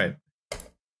 Yeah, that's right.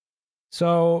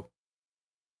 So,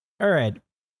 all right.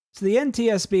 So the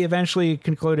NTSB eventually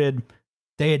concluded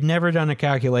they had never done a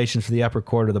calculation for the upper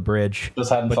chord of the bridge,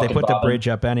 but they put the bridge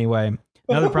up anyway.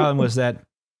 Another problem was that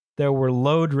there were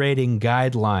load rating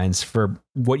guidelines for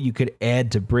what you could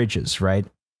add to bridges, right?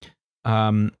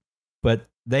 But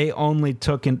they only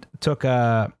took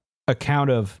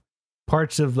account of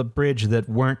parts of the bridge that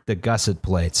weren't the gusset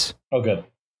plates. Oh, good.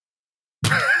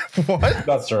 What?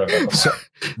 That's terrific. So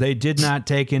they did not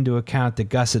take into account the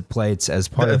gusset plates as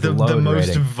part of the load rating. The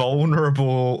most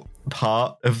vulnerable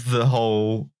part of the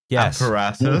whole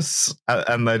apparatus,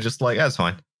 and they're just like, that's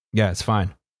fine. Yeah, it's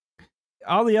fine.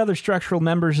 All the other structural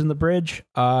members in the bridge,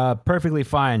 perfectly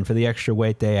fine for the extra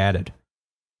weight they added.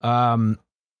 And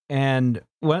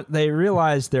when they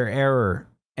realized their error,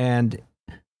 and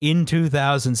in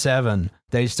 2007,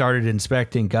 they started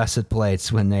inspecting gusset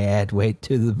plates when they add weight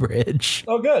to the bridge.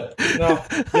 Oh, good. No,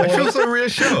 I feel so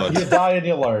reassured. You die and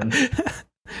you learn.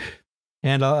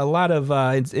 And a lot of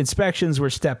inspections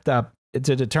were stepped up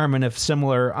to determine if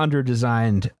similar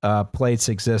under-designed plates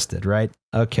existed, right?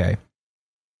 Okay.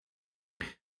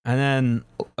 And then,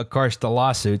 of course, the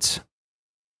lawsuits.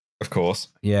 Of course.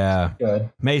 Yeah.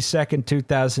 Good. May 2nd,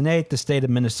 2008, the state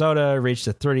of Minnesota reached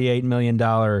a $38 million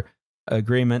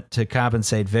agreement to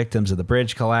compensate victims of the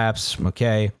bridge collapse.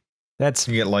 Okay. That's...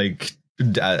 You get like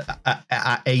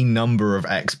a number of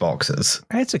Xboxes.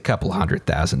 It's a couple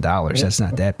 $100,000. That's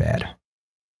not that bad.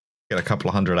 Get a couple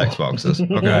of hundred Xboxes.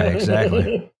 Okay. Right,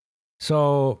 exactly.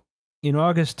 So, in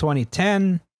August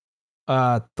 2010...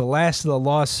 the last of the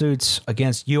lawsuits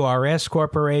against URS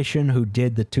Corporation, who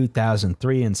did the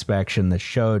 2003 inspection that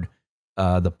showed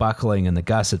the buckling and the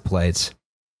gusset plates,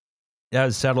 that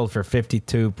was settled for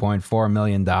 $52.4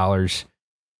 million.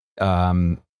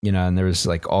 You know, and there was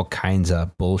like all kinds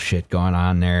of bullshit going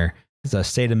on there. The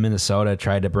state of Minnesota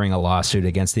tried to bring a lawsuit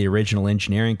against the original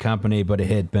engineering company, but it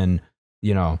had been,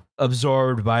 you know,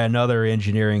 absorbed by another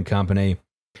engineering company.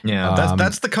 Yeah,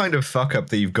 that's the kind of fuck up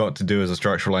that you've got to do as a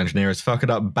structural engineer, is fuck it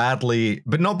up badly,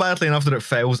 but not badly enough that it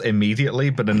fails immediately,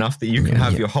 but enough that you can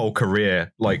have your whole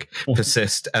career like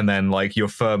persist, and then like your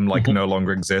firm like no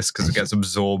longer exists because it gets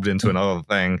absorbed into another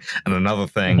thing,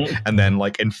 and then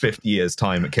like in 50 years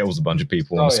time it kills a bunch of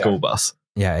people on a school bus.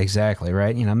 Yeah, exactly,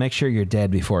 right? You know, make sure you're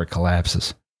dead before it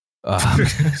collapses.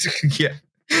 Yeah.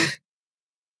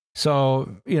 So,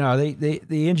 you know,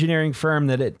 the engineering firm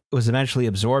that it was eventually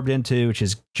absorbed into, which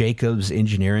is Jacobs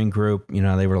Engineering Group, you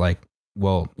know, they were like,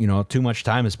 well, you know, too much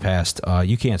time has passed.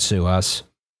 You can't sue us.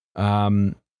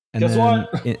 And guess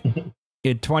what?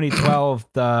 In 2012,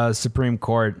 the Supreme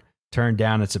Court turned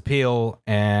down its appeal,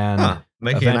 and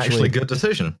making an actually good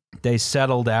decision. They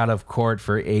settled out of court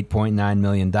for $8.9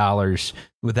 million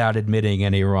without admitting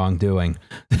any wrongdoing.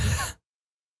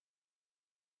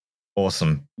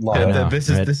 Awesome. This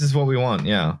is what we want.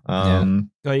 Yeah.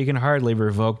 Well, you can hardly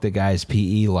revoke the guy's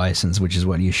PE license, which is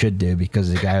what you should do, because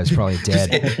the guy was probably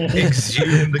dead.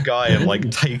 Exhume the guy and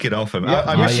like take it off him.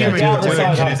 I'm assuming the two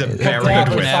engineers are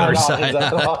buried with him.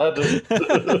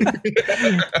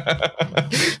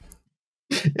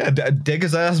 Yeah, dig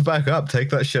his ass back up. Take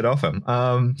that shit off him.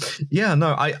 Yeah,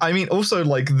 no. I mean, also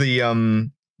like the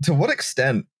to what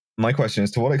extent? My question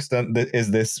is, to what extent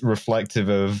is this reflective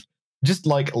of just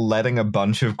like letting a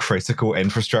bunch of critical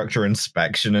infrastructure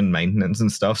inspection and maintenance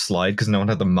and stuff slide because no one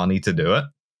had the money to do it?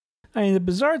 I mean, the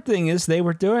bizarre thing is they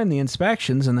were doing the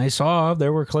inspections and they saw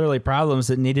there were clearly problems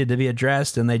that needed to be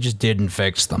addressed, and they just didn't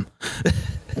fix them.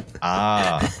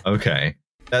 Okay.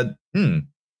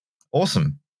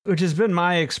 Awesome. Which has been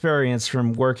my experience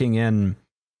from working in,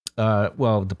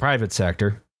 the private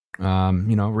sector. You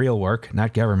know, real work,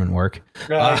 not government work.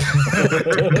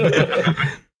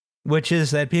 Which is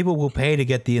that people will pay to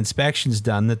get the inspections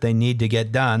done that they need to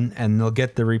get done, and they'll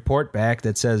get the report back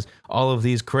that says all of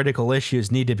these critical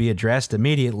issues need to be addressed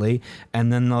immediately,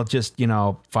 and then they'll just, you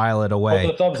know, file it away.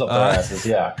 Put the thumbs up their asses,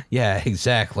 yeah. Yeah,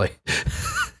 exactly.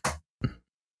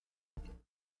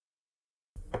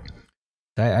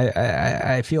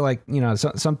 I feel like, you know,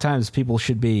 sometimes people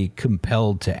should be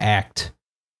compelled to act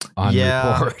on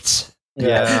reports.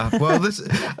 Yeah, well,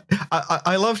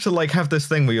 I love to like have this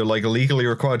thing where you're like legally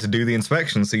required to do the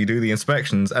inspections, so you do the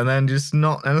inspections, and then just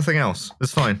not anything else.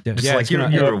 It's fine. Just like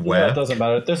you're aware. Yeah, it doesn't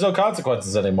matter. There's no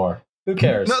consequences anymore. Who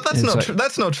cares? No, that's not true.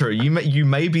 That's not true. You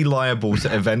may be liable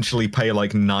to eventually pay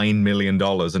like $9 million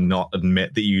and not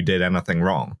admit that you did anything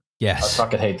wrong. Yes. I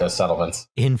fucking hate those settlements.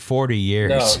 In 40 years.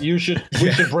 No, we should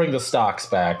bring the stocks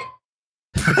back.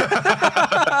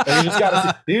 And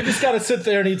you just gotta sit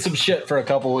there and eat some shit for a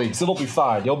couple weeks. It'll be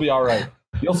fine. You'll be all right.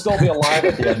 You'll still be alive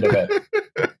at the end of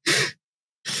it.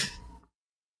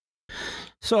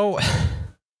 So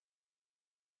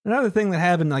another thing that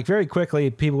happened, like very quickly,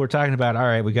 people were talking about, all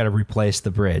right, we got to replace the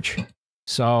bridge.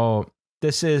 So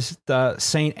this is the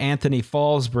St. Anthony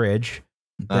Falls Bridge.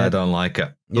 I don't like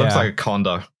it. Looks like a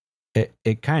condo.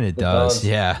 It kind of does,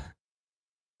 yeah.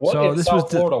 What so in this South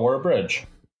was Florida? We're a bridge.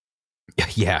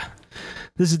 Yeah.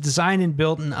 This is designed and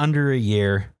built in under a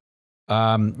year.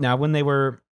 Now, when they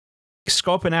were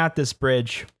scoping out this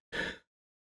bridge,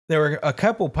 there were a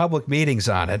couple public meetings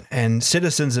on it, and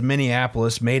citizens of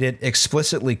Minneapolis made it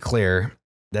explicitly clear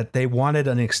that they wanted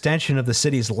an extension of the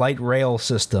city's light rail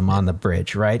system on the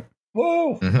bridge, right?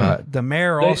 Whoa! The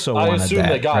mayor also wanted that. I assume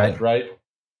they got it, right?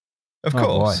 Of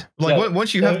course.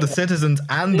 Once you have the citizens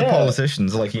and the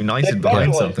politicians like united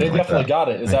behind something like that. They definitely got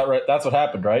it. Is that right? That's what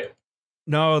happened, right?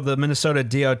 No, the Minnesota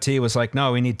DOT was like,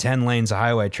 no, we need 10 lanes of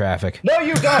highway traffic. No,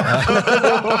 you don't.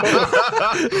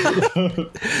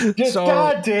 Just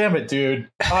God damn it, dude.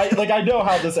 I know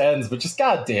how this ends, but just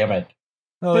God damn it.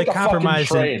 Well, they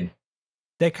compromised.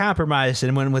 They compromised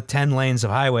and went with 10 lanes of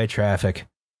highway traffic,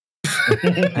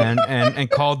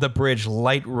 and called the bridge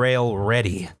light rail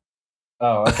ready.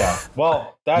 Oh, okay.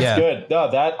 Well, that's good. No,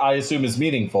 that I assume is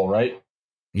meaningful, right?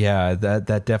 Yeah,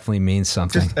 that definitely means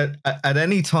something. Just at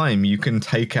any time, you can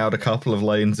take out a couple of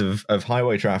lanes of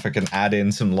highway traffic and add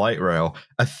in some light rail,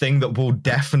 a thing that will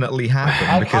definitely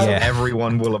happen because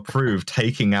everyone will approve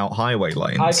taking out highway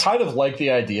lanes. I kind of like the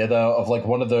idea, though, of like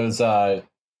one of those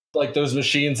like those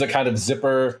machines that kind of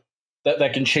zipper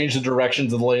that can change the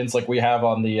directions of the lanes like we have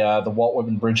on the Walt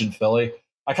Whitman Bridge in Philly.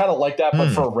 I kind of like that, but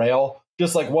for rail.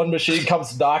 Just like one machine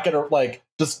comes knocking or like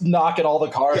just knocking all the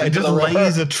cars. Yeah, it just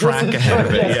lays a track ahead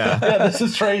of it. Yeah, this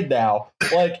is trade now.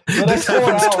 Like the next this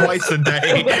happens twice a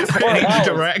day in each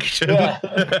direction. Yeah.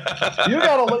 You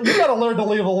gotta learn to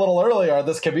leave a little earlier on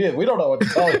this commute. We don't know what to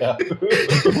tell you.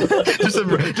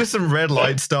 just some red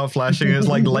lights start flashing. It's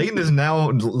like lane is now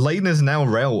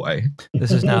railway.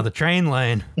 This is now the train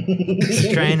lane. The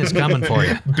train is coming for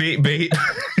you. Beat.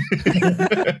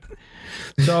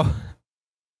 So.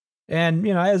 And,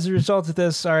 as a result of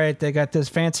this, all right, they got this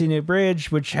fancy new bridge,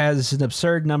 which has an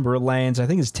absurd number of lanes. I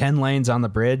think it's 10 lanes on the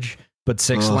bridge, but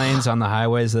 6 lanes on the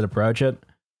highways that approach it.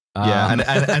 Yeah,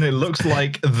 and it looks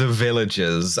like the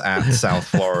villages at South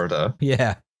Florida.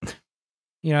 Yeah.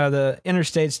 The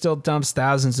interstate still dumps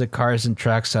thousands of cars and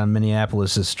trucks on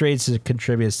Minneapolis' streets. It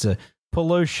contributes to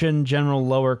pollution, general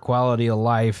lower quality of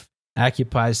life,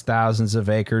 occupies thousands of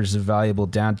acres of valuable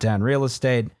downtown real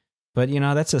estate. But,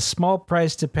 that's a small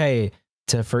price to pay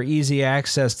for easy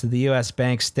access to the U.S.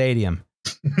 Bank Stadium,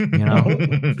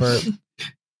 for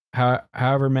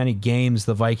however many games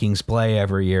the Vikings play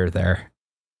every year there.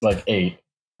 Like 8.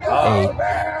 8.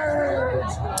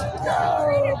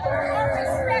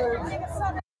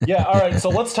 Yeah, all right, so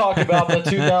let's talk about the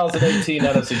 2018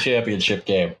 NFC Championship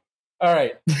game. All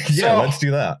right. Let's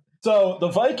do that. So the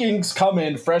Vikings come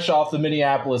in fresh off the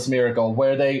Minneapolis Miracle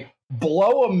where they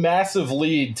blow a massive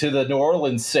lead to the New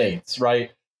Orleans Saints, right?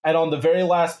 And on the very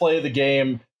last play of the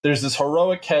game, there's this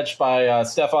heroic catch by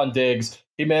Stephon Diggs.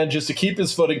 He manages to keep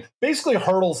his footing, basically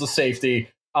hurdles the safety,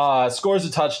 scores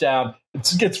a touchdown.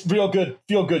 It gets real good,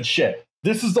 feel good shit.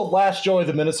 This is the last joy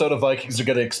the Minnesota Vikings are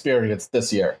going to experience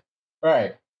this year. All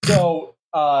right, so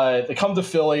they come to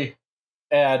Philly,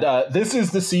 and this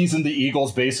is the season the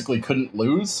Eagles basically couldn't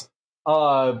lose.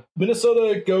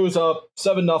 Minnesota goes up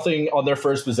 7-0 on their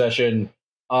first possession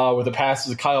with a pass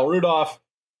to Kyle Rudolph.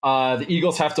 The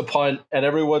Eagles have to punt, and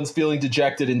everyone's feeling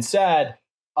dejected and sad.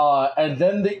 And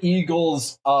then the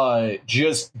Eagles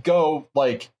just go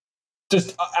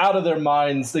just out of their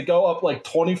minds. They go up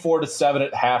 24-7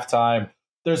 at halftime.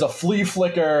 There's a flea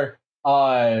flicker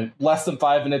less than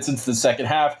 5 minutes into the second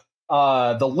half.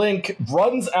 The Link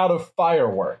runs out of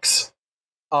fireworks.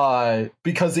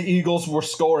 Because the Eagles were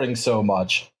scoring so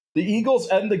much. The Eagles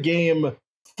end the game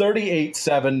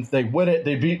 38-7. They win it.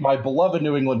 They beat my beloved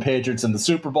New England Patriots in the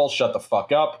Super Bowl. Shut the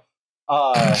fuck up.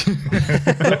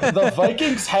 The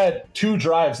Vikings had 2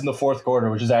 drives in the fourth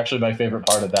quarter, which is actually my favorite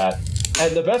part of that.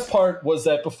 And the best part was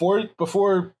that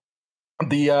before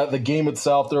the game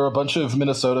itself, there were a bunch of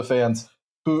Minnesota fans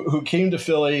who came to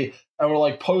Philly and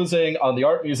were posing on the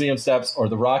Art Museum steps or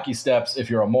the Rocky steps if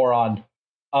you're a moron.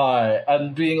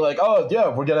 And being like, oh yeah,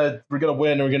 we're gonna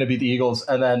win, we're gonna beat the Eagles,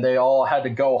 and then they all had to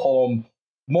go home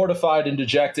mortified and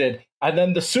dejected. And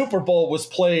then the Super Bowl was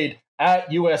played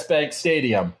at US Bank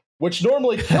Stadium, which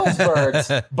normally kills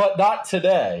birds, but not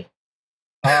today.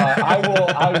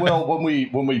 I will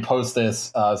when we post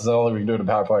this. So only we can do it in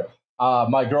PowerPoint.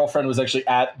 My girlfriend was actually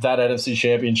at that NFC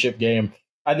Championship game,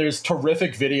 and there's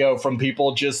terrific video from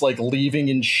people just like leaving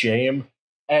in shame.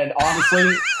 And honestly,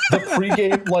 the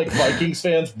pregame like Vikings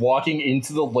fans walking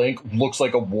into the link looks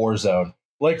like a war zone.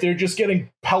 Like they're just getting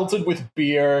pelted with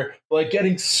beer, like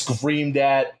getting screamed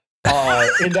at.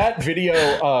 In that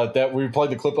video that we played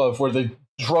the clip of, where the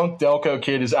drunk Delco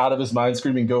kid is out of his mind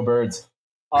screaming "Go Birds!"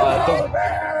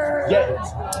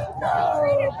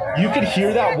 You could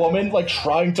hear that woman like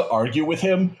trying to argue with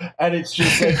him, and it's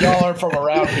just like, y'all aren't from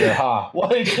around here, huh?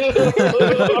 Like,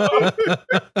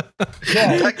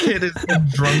 that kid is the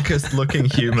drunkest looking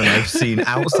human I've seen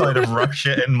outside of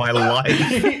Russia in my life.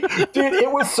 Dude,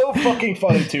 it was so fucking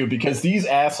funny too, because these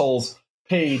assholes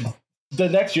paid the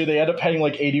next year. They ended up paying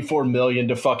like $84 million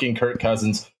to fucking Kirk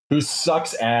Cousins, who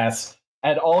sucks ass.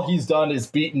 And all he's done is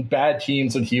beaten bad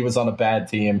teams when he was on a bad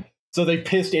team. So they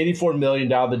pissed $84 million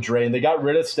down the drain. They got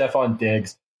rid of Stephon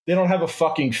Diggs. They don't have a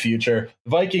fucking future.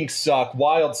 Vikings suck.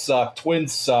 Wild suck.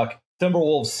 Twins suck.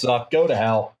 Timberwolves suck. Go to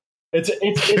hell. It's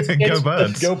Go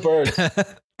Birds. Go Birds.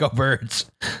 Go Birds.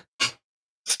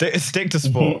 Stick to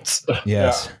sports.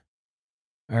 Yes.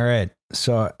 Yeah. All right.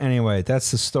 So anyway,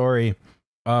 that's the story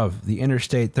of the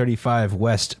Interstate 35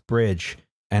 West Bridge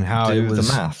and how it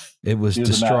was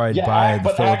destroyed by the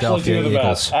Philadelphia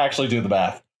Eagles. Actually do the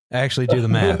math. Actually do the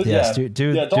math. Yes. Yeah.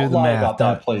 Do don't the lie math. about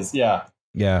that, please. Yeah.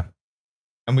 Yeah.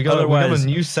 And we got a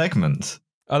new segment.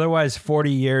 Otherwise,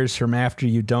 40 years from after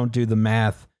you don't do the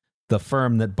math, the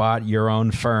firm that bought your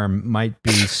own firm might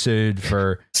be sued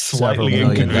for slightly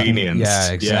inconvenienced.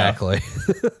 Yeah, exactly.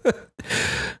 Yeah.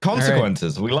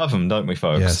 Consequences. Right. We love them, don't we,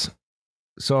 folks? Yes.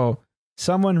 So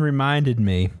someone reminded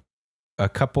me a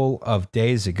couple of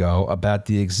days ago about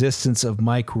the existence of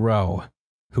Mike Rowe,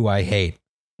 who I hate.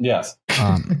 Yes.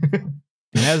 And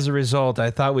as a result,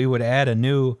 I thought we would add a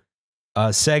new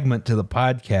segment to the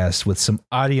podcast with some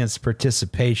audience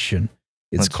participation.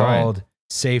 It's called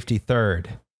Safety Third.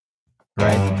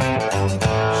 Right?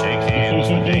 Shake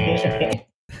hands.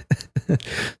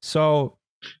 So,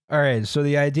 all right. So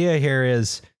the idea here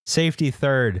is Safety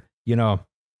Third. You know,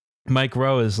 Mike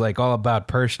Rowe is like all about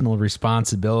personal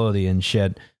responsibility and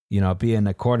shit. You know, being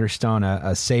a cornerstone,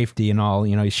 a safety and all.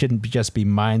 You know, you shouldn't just be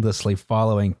mindlessly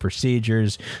following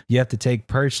procedures. You have to take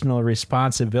personal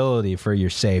responsibility for your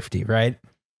safety, right?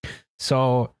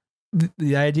 So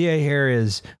the idea here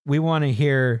is we want to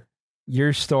hear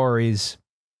your stories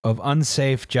of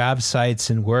unsafe job sites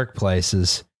and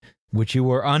workplaces which you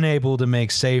were unable to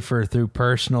make safer through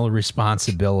personal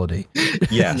responsibility.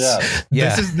 Yes.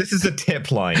 Yeah. This is a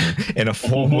tip line in a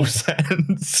formal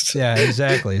sense. Yeah,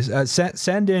 exactly.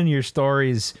 Send in your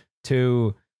stories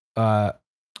to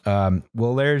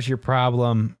well, there's your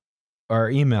problem. Our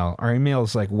email. Our email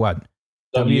is like what?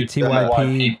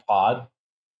 WTYP pod.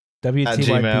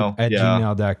 WTYP at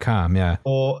gmail.com. Yeah.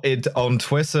 Or it on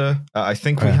Twitter. I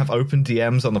think we have open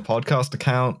DMs on the podcast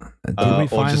account. Did we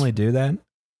finally do that?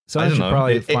 Someone should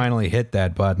probably finally hit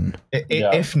that button.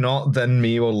 If not, then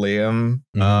me or Liam.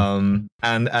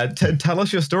 And tell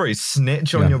us your story.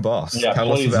 Snitch on your boss. Yeah,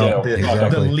 tell us about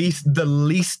the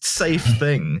least safe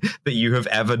thing that you have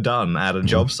ever done at a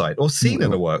job site or seen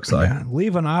at a work site. Yeah.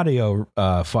 Leave an audio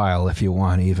file if you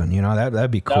want. Even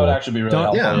that'd be cool. That would actually be really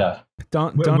helpful. Yeah.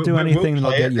 Don't do anything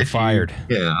that'll get you fired.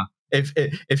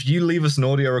 If you leave us an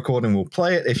audio recording, we'll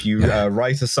play it. If you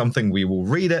write us something, we will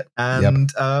read it. And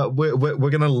we're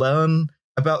going to learn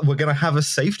about, we're going to have a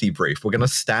safety brief. We're going to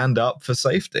stand up for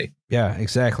safety. Yeah,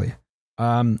 exactly.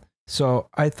 So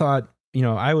I thought,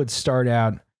 I would start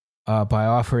out by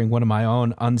offering one of my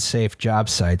own unsafe job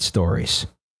site stories.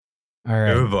 All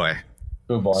right. Oh boy.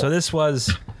 So this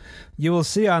was, you will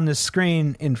see on the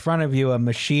screen in front of you a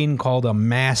machine called a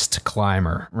mast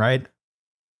climber, right?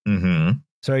 Mm-hmm.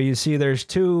 So you see there's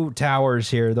two towers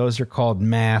here. Those are called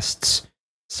masts.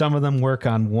 Some of them work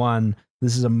on one.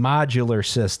 This is a modular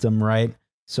system, right?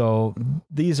 So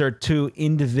these are two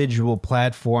individual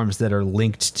platforms that are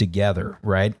linked together,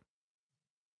 right?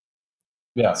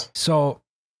 Yes. So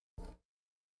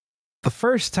the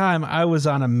first time I was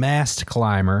on a mast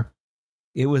climber,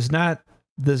 it was not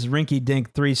this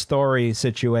rinky-dink 3-story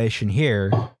situation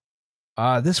here.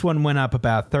 This one went up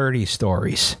about 30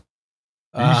 stories.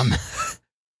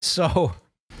 So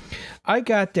I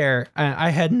got there and I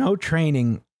had no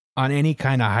training on any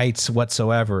kind of heights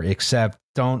whatsoever, except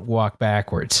don't walk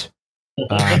backwards.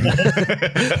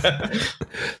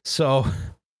 So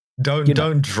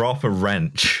Don't drop a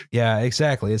wrench. Yeah,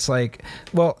 exactly. It's like,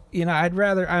 well, I'd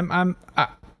rather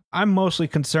I'm mostly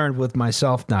concerned with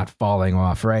myself not falling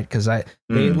off, right? Because they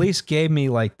at least gave me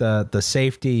like the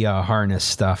safety harness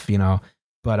stuff,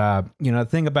 But the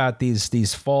thing about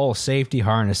these fall safety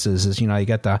harnesses is, you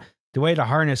got the way the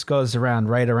harness goes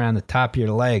right around the top of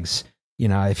your legs.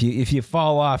 If you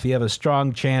fall off, you have a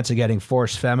strong chance of getting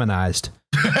force feminized.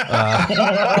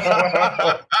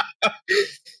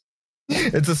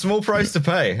 It's a small price to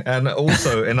pay. And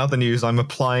also, in other news, I'm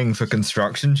applying for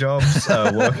construction jobs,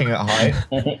 working at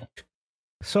height.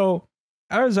 So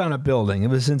I was on a building. It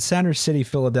was in Center City,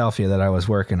 Philadelphia that I was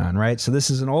working on, right? So this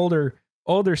is an older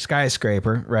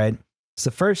skyscraper, right? It's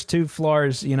the first 2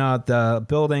 floors, the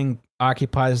building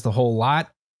occupies the whole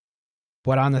lot.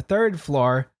 But on the 3rd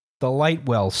floor, the light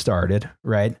well started,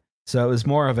 right? So it was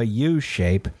more of a U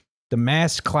shape. The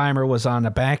mast climber was on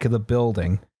the back of the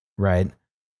building, right?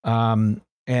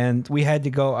 And we had to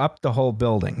go up the whole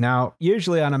building. Now,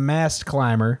 usually on a mast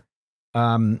climber,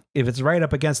 if it's right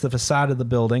up against the facade of the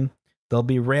building, there'll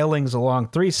be railings along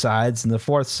 3 sides, and the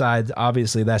 4th side,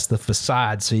 obviously, that's the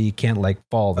facade, so you can't like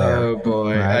fall there. Oh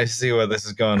boy, right? I see where this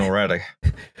is going already.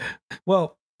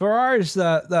 Well, for ours,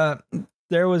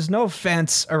 there was no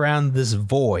fence around this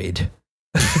void.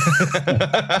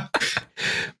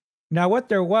 Now, what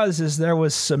there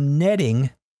was some netting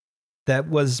that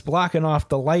was blocking off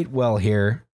the light well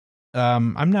here.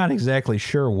 I'm not exactly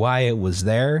sure why it was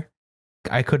there.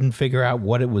 I couldn't figure out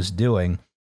what it was doing.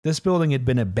 This building had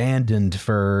been abandoned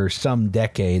for some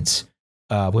decades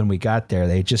when we got there.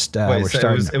 They just were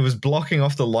starting. It was blocking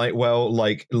off the light well,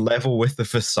 like level with the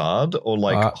facade, or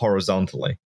like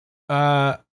horizontly.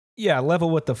 Yeah, level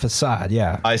with the facade.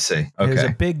 Yeah, I see. Okay, there's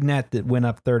a big net that went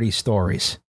up 30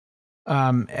 stories.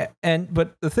 But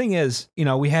the thing is,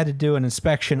 we had to do an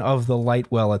inspection of the light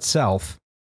well itself.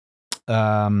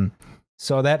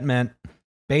 So that meant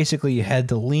basically you had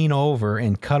to lean over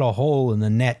and cut a hole in the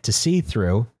net to see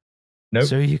through. Nope.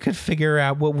 So you could figure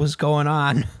out what was going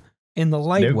on in the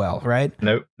light well, right?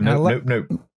 Nope.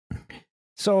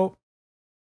 So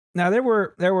now there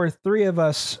were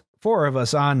 4 of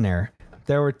us on there.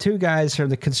 There were 2 guys from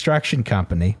the construction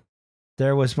company.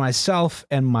 There was myself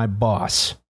and my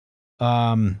boss.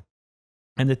 And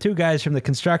the 2 guys from the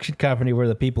construction company were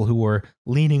the people who were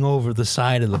leaning over the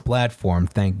side of the platform,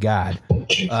 thank God.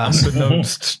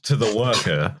 Unbeknownst to the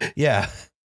worker. Yeah.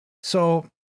 So,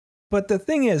 but the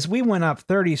thing is, we went up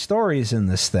 30 stories in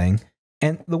this thing,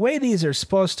 and the way these are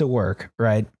supposed to work,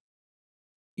 right?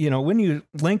 When you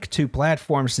link 2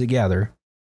 platforms together,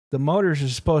 the motors are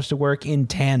supposed to work in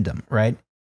tandem, right?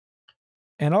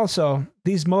 And also,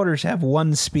 these motors have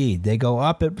 1 speed. They go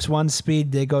up at 1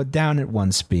 speed, they go down at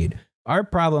 1 speed. Our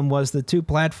problem was the 2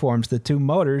 platforms, the 2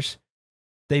 motors,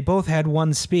 they both had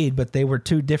 1 speed, but they were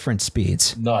 2 different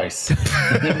speeds. Nice.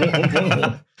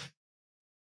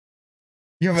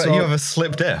 You have a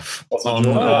slip diff.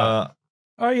 Oh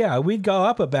yeah, we'd go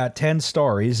up about 10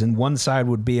 stories, and one side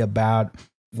would be about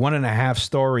 1.5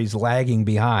 stories lagging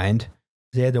behind.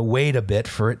 They had to wait a bit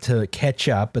for it to catch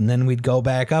up, and then we'd go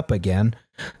back up again,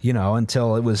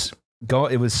 until it was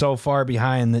so far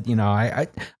behind that,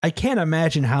 I can't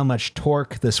imagine how much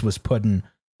torque this was putting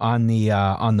on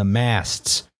the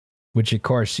masts, which of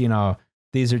course,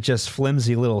 these are just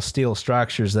flimsy little steel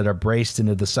structures that are braced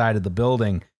into the side of the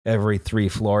building every 3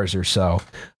 floors or so.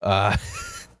 I'm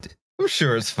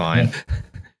sure it's fine.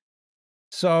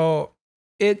 So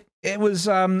it was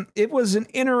an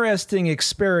interesting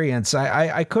experience.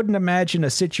 I couldn't imagine a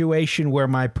situation where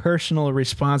my personal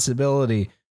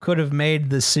responsibility could have made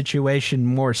the situation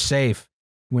more safe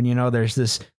when, there's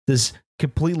this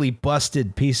completely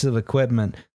busted piece of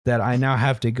equipment that I now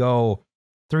have to go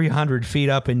 300 feet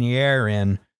up in the air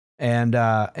in,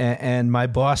 and my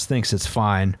boss thinks it's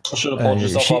fine. I should have pulled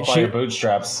yourself up by your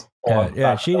bootstraps. She did.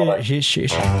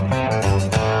 Shake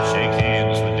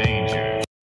hands with danger.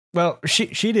 Well,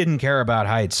 she didn't care about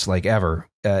heights like ever.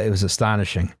 It was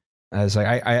astonishing. I was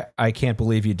like, I can't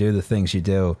believe you do the things you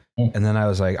do. And then I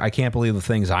was like, I can't believe the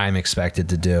things I'm expected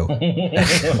to do.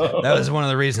 That was one of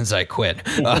the reasons I quit.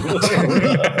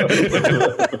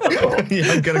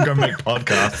 Yeah, I'm gonna go make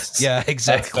podcasts. Yeah,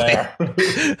 exactly.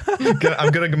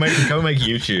 I'm gonna go make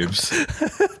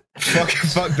YouTubes.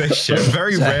 Fuck this shit.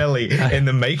 Very rarely in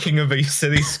the making of a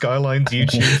City Skylines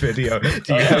YouTube video do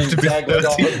you have to be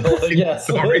 30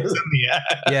 stories in the air.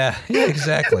 Yeah,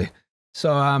 exactly.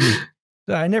 So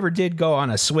I never did go on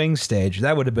a swing stage.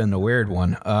 That would have been the weird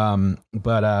one.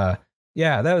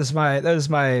 Yeah, that was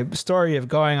my story of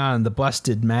going on the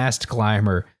busted mast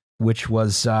climber, which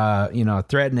was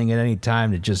threatening at any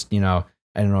time to just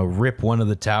rip one of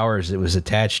the towers it was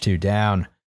attached to down.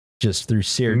 just through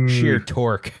sheer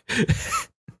torque.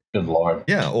 Good lord.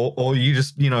 Yeah, or you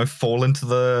just fall into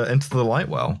the light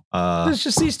well. It's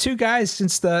just these two guys,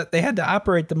 since they had to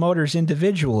operate the motors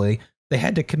individually, they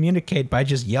had to communicate by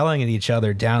just yelling at each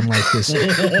other down like this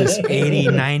 80,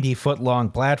 90 foot long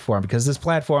platform, because this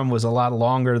platform was a lot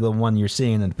longer than the one you're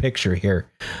seeing in the picture here.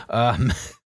 I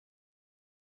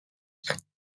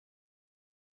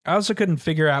also couldn't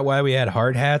figure out why we had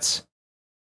hard hats.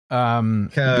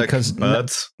 Because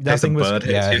birds. Nothing was. Bird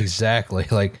Yeah, you. exactly.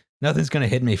 Like nothing's gonna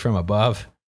hit me from above.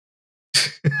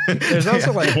 There's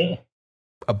also like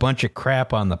a bunch of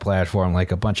crap on the platform,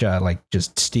 like a bunch of like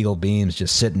just steel beams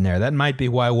just sitting there. That might be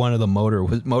why one of the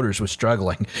motors was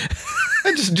struggling.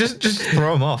 just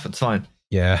throw them off. It's fine.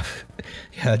 Yeah.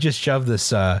 Just shove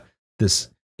this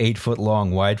 8 foot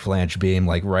long wide flange beam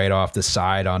like right off the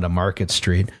side onto Market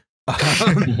Street.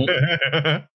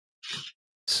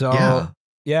 So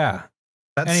yeah.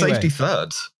 That's Anyway. safety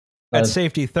third. That's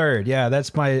safety third. Yeah,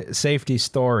 that's my safety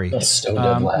story.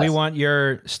 We want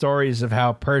your stories of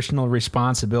how personal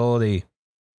responsibility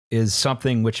is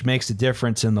something which makes a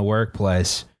difference in the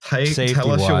workplace.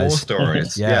 Tell us your war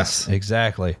stories. Yes,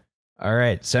 exactly. All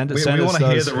right, send us. We want to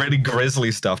hear the really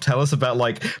grisly stuff. Tell us about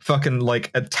like fucking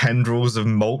like tendrils of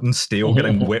molten steel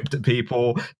getting whipped at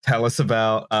people. Tell us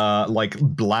about like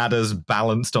ladders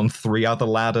balanced on 3 other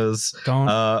ladders.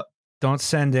 Don't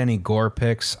send any gore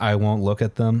pics. I won't look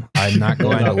at them. I'm not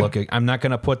going to look at. I'm not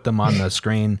going to put them on the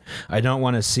screen. I don't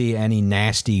want to see any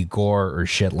nasty gore or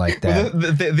shit like that.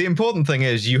 Well, the important thing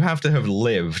is you have to have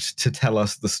lived to tell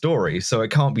us the story, so it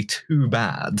can't be too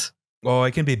bad. Oh,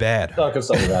 it can be bad. Not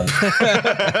gonna be bad.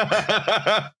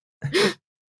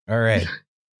 All right.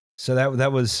 So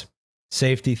that was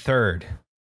safety third.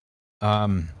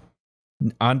 On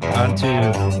to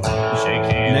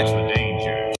Shake hands with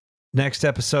danger. next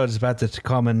episode is about the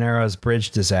Tacoma Narrows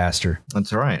Bridge disaster.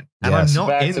 That's right. And Yes. I'm not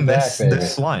Back to in back, baby.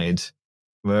 this slide.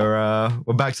 We're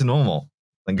back to normal.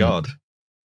 Thank God.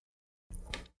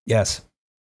 Yes.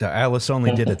 Alice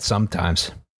only did it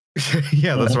sometimes.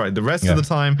 Yeah, that's right. The rest Yeah. of the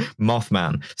time,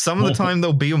 Mothman. Some of the time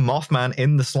there'll be a Mothman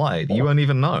in the slide. You won't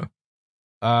even know.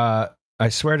 I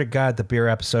swear to God, the beer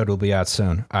episode will be out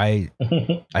soon. I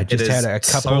just had a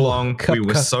couple. So long. We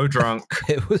were so drunk.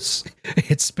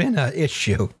 It's been an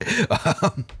issue.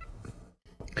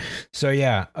 So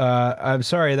yeah, I'm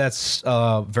sorry that's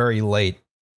very late.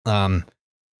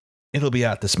 It'll be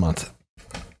out this month,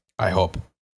 I hope.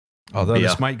 Although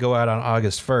this might go out on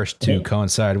August 1st to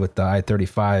coincide with the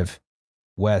I-35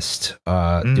 West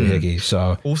doohickey.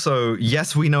 So also,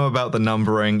 yes, we know about the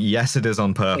numbering. Yes, it is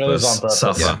on purpose. It is on purpose.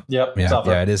 Suffer. Yep. yeah,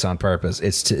 Suffer. it is on purpose.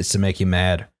 It's to make you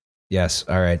mad. Yes.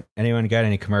 All right. Anyone got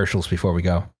any commercials before we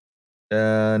go?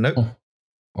 Nope.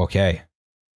 Okay.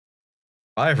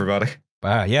 Bye, everybody.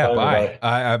 Bye. Yeah. Bye,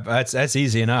 Bye. That's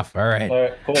easy enough. All right. All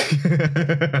right. Cool.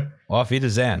 Auf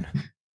Wiedersehen.